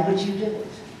 Why would you do it?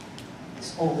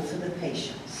 It's all for the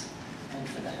patients and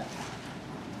for the health.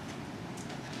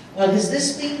 Well, has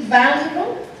this been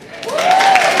valuable?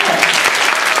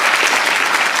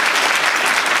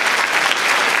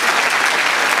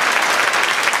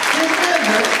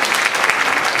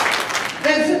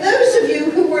 Now, for those of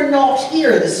you who were not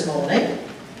here this morning,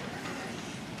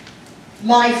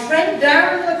 my friend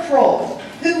Darren LaCroix,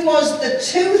 who was the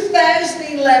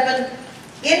 2011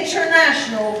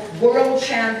 International World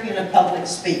Champion of Public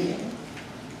Speaking,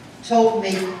 told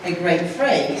me a great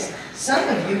phrase. Some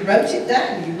of you wrote it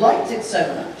down, you liked it so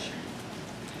much.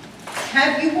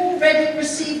 Have you already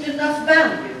received enough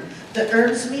value that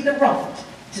earns me the right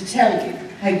to tell you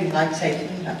how you might take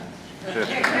me home?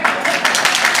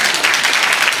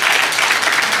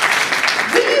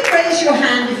 Raise your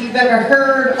hand if you've ever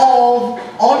heard of,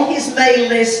 on his mail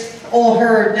list, or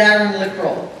heard Darren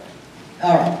LaCroix.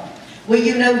 All right. Well,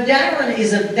 you know, Darren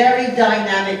is a very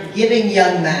dynamic, giving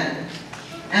young man.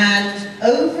 And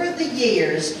over the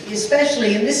years,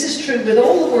 especially, and this is true with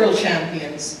all the world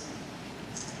champions,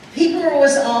 people are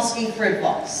always asking for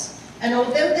advice. And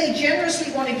although they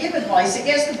generously want to give advice, it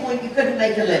gets to the point you couldn't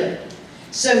make a living.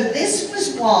 So this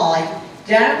was why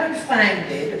Darren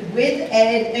founded, with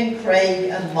Ed and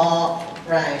Craig and Mark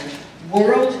Brown,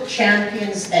 World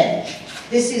Champions Edge.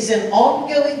 This is an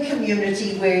ongoing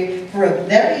community where, for a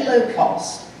very low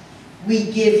cost,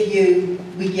 we give you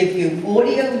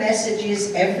audio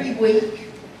messages every week.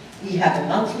 We have a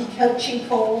monthly coaching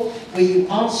call where you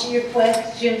answer your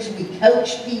questions, we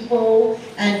coach people,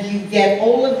 and you get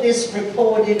all of this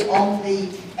recorded on the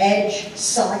Edge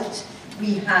site.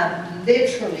 We have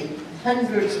literally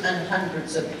hundreds and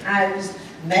hundreds of housed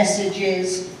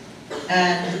messages,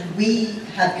 and we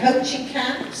have coaching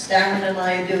camps. Darren and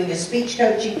I are doing a speech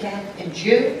coaching camp in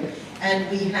June, and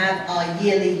we have our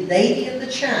yearly Lady and the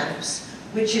Champs,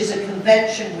 which is a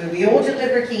convention where we all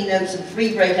deliver keynotes and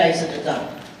 3 breakouts at a time.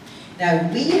 Now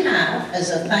we have, as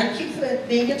a thank you for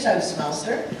being a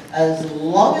Toastmaster, as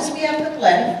long as we have them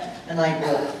left, and I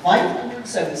brought 500,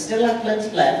 so we still have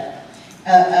plenty left,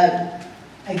 a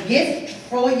gift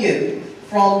for you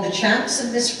from the Champs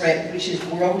and Miss Fripp, which is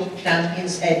World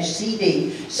Champions Edge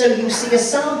CD, so you see a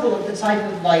sample of the type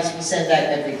of advice we send out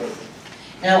every week.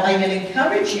 Now I'm going to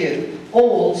encourage you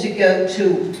all to go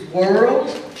to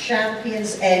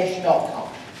worldchampionsedge.com.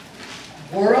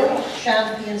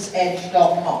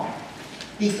 worldchampionsedge.com,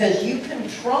 because you can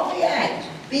try out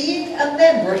being a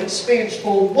member experience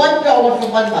for $1 for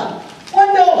 1 month.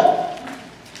 $1!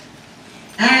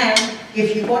 And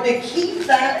if you want to keep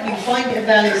that, you find it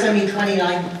value, it's only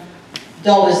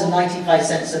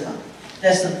 $29.95 a month.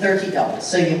 Less than $30.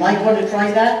 So you might want to try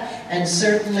that, and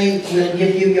certainly we'll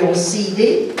give you your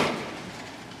CD.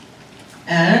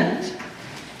 And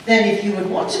then if you would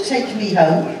want to take me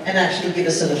home and actually give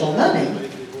us a little money,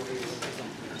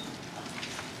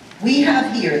 we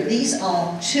have here, these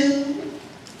are 2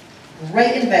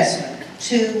 great investments,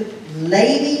 2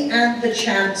 Lady and the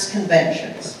Champs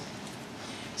conventions.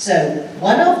 So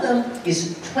one of them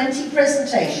is 20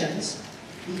 presentations,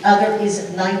 the other is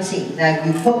 19. Now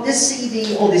you put this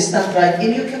CD or this thumb drive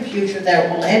in your computer, they're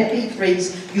all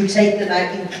MP3s, you take them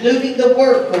out, including the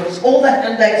workbooks, all the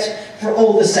handouts for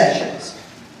all the sessions.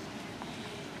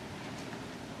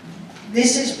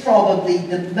 This is probably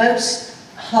the most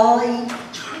high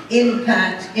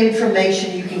impact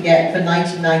information you can get for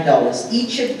 $99.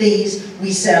 Each of these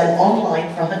we sell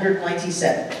online for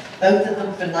 $197. Both of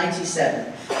them for $97.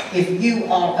 If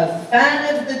you are a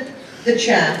fan of the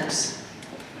Champs,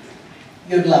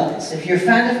 you'd love this. If you're a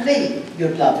fan of me,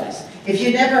 you'd love this. If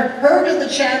you never heard of the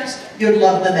Champs, you'd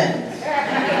love them anyway.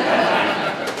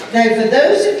 Now, for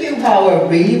those of you who are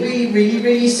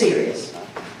really serious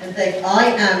and think, I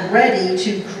am ready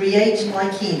to create my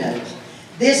keynote,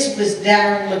 this was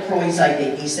Darren LaCroix's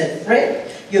idea. He said, Fripp,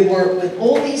 you work with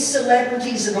all these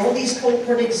celebrities and all these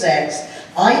corporate execs.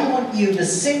 I want you to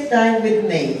sit down with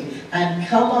me and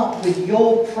come up with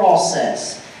your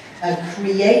process and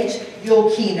create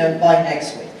your keynote by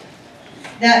next week.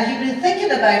 Now, if you've been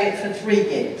thinking about it for 3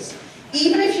 years,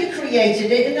 even if you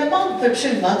created it in a month or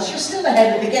 2 months, you're still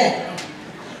ahead of the game.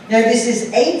 Now, this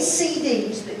is 8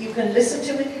 CDs that you can listen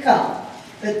to in your car,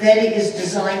 but then it is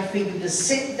designed for you to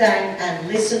sit down and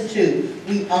listen to.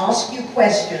 We ask you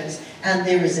questions, and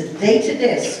there is a data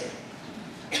disk,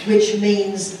 which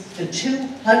means the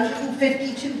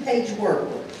 252-page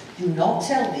workbook. Do not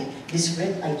tell me, Ms.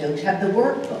 Fripp, I don't have the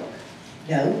workbook.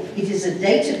 No, it is a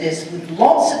data disk with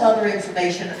lots of other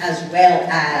information as well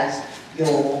as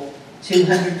your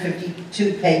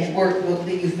 252-page workbook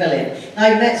that you fill in. Now,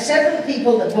 I've met several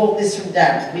people that bought this from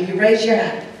Darren. Will you raise your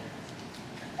hand?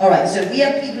 All right, so we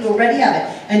have people who already have it.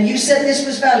 And you said this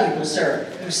was valuable, sir.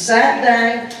 You sat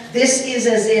down. This is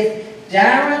as if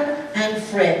Darren and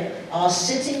Fripp are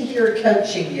sitting here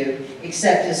coaching you,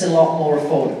 except it's a lot more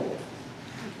affordable.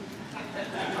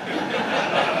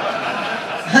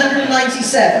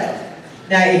 $197.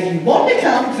 Now, if you want to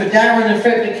come for Darren and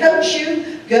Fripp to coach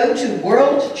you, go to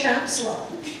World Champs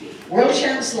Live. World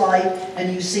Champs Live,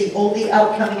 and you see all the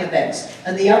upcoming events.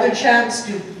 And the other champs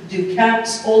do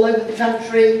camps all over the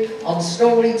country on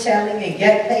storytelling and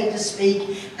get paid to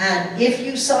speak. And if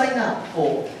you sign up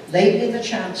for Lady and the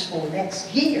Champs for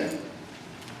next year,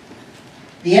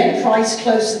 the end price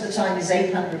close to the time is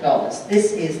 $800.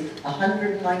 This is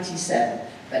 $197,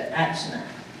 but act now.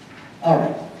 All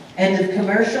right. End of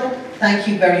commercial. Thank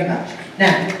you very much.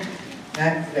 Now,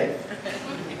 Fripp.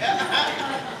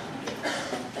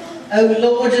 Oh,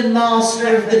 Lord and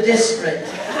Master of the District.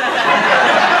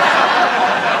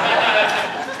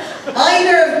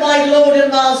 Either of my Lord and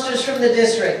Masters from the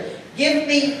District, give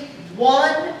me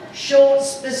one short,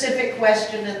 specific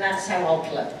question, and that's how I'll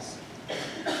close.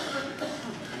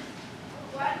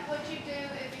 What would you do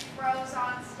if you froze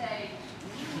on stage?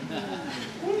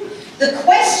 The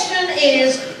question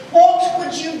is, what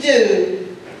would you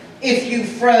do if you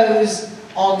froze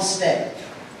on stage?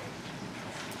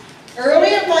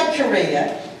 Early in my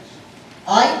career,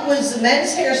 I was a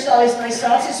men's hairstylist and I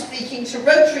started speaking to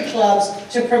Rotary clubs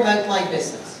to promote my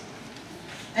business.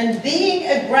 And being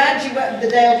a graduate of the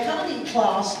Dale Carnegie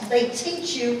class, they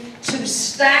teach you to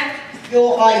stack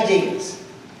your ideas.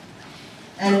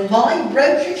 And my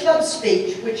Rotary Club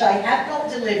speech, which I have not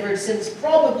delivered since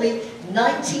probably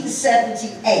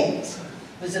 1978,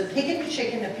 was a pig and a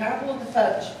chicken, a parable of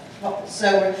the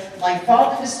sower, my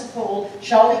father, Mr. Paul,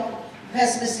 Charlie,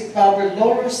 Pessimistic Barbara,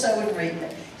 Laura, Sow, and Rita.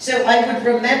 So I would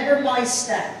remember my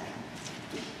stack.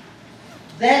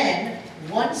 then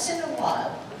once in a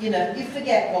while, you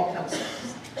forget what comes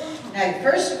next. Now,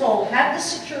 first of all, have the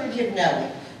security of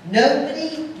knowing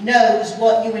nobody knows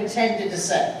what you intended to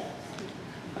say.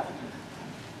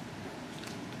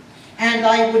 And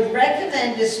I would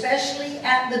recommend, especially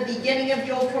at the beginning of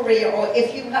your career, or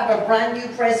if you have a brand new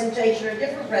presentation or a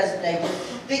different presentation,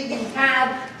 that you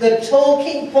have the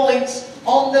talking points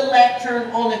on the lectern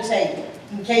on a table,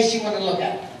 in case you want to look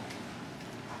at it.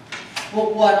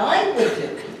 But what I would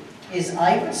do is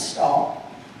I would stop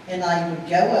and I would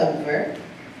go over,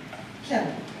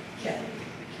 Kelly.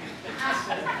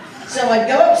 So I'd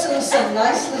go up to some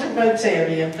nice little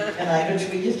Rotarian and I would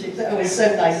tweet it. Oh, it's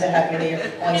so nice to have you here.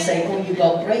 I'd say, oh, you've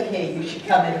got great hair, you should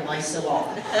come into my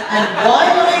salon. And while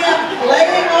I am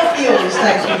playing off the audience,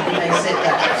 thank you, you may sit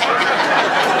down.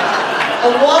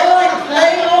 And while I'm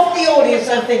playing off the audience,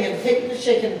 I'm thinking, pick the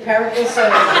chicken, parable so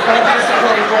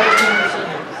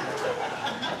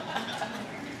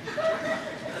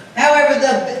However,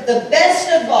 the best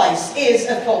advice is,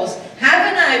 of course,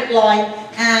 have an outline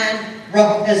and,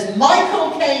 as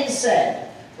Michael Caine said,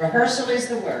 rehearsal is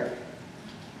the work,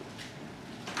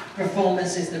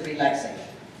 performance is the relaxation.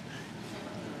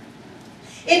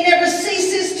 It never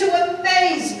ceases to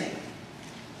amaze me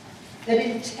that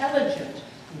intelligent,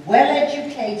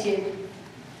 well-educated,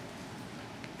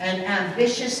 and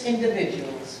ambitious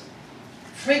individuals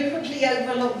frequently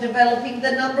overlook developing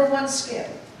the #1 skill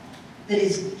that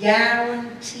is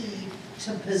guaranteed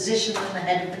to position them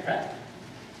ahead of the crowd.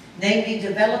 Namely,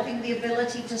 developing the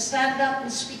ability to stand up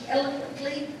and speak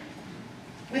eloquently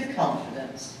with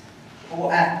confidence,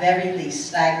 or at very least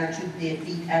stagger to their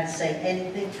feet and say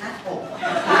anything at all.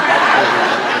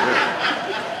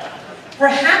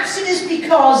 Perhaps it is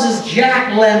because, as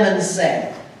Jack Lemmon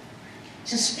said,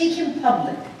 to speak in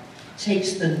public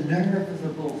takes the nerve of a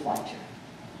bullfighter,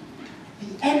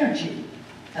 the energy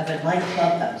of a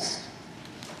nightclub host,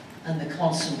 and the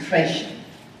concentration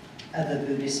of a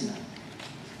Buddhist monk.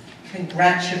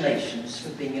 Congratulations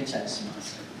for being a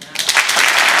Toastmaster.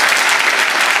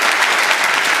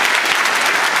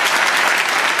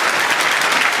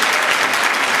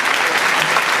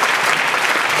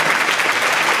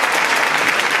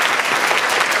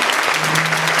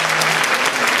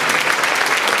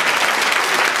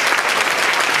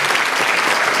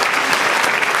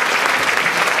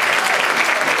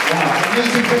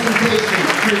 Amazing presentation.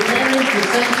 Preparing,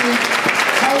 presenting,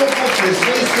 powerful,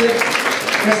 persuasive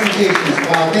presentations.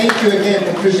 Wow, thank you again,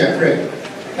 Patricia Fripp.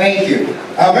 Thank you.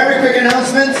 Very quick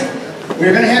announcement.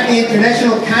 We're going to have the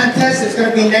international contest. It's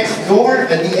going to be next door at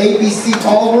the ABC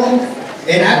Ballroom.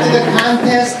 And after the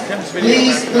contest,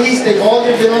 please take all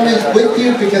your belongings with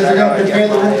you because we're going to prepare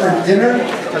the room for dinner.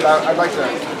 I'd like to.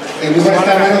 And we want to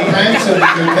start right on time so you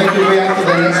can make your way out to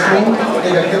the next room.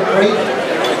 Take a quick break.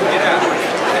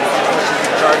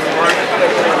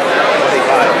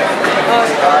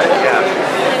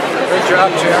 Good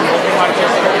job, Jim.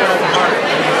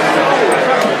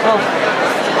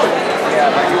 Yeah.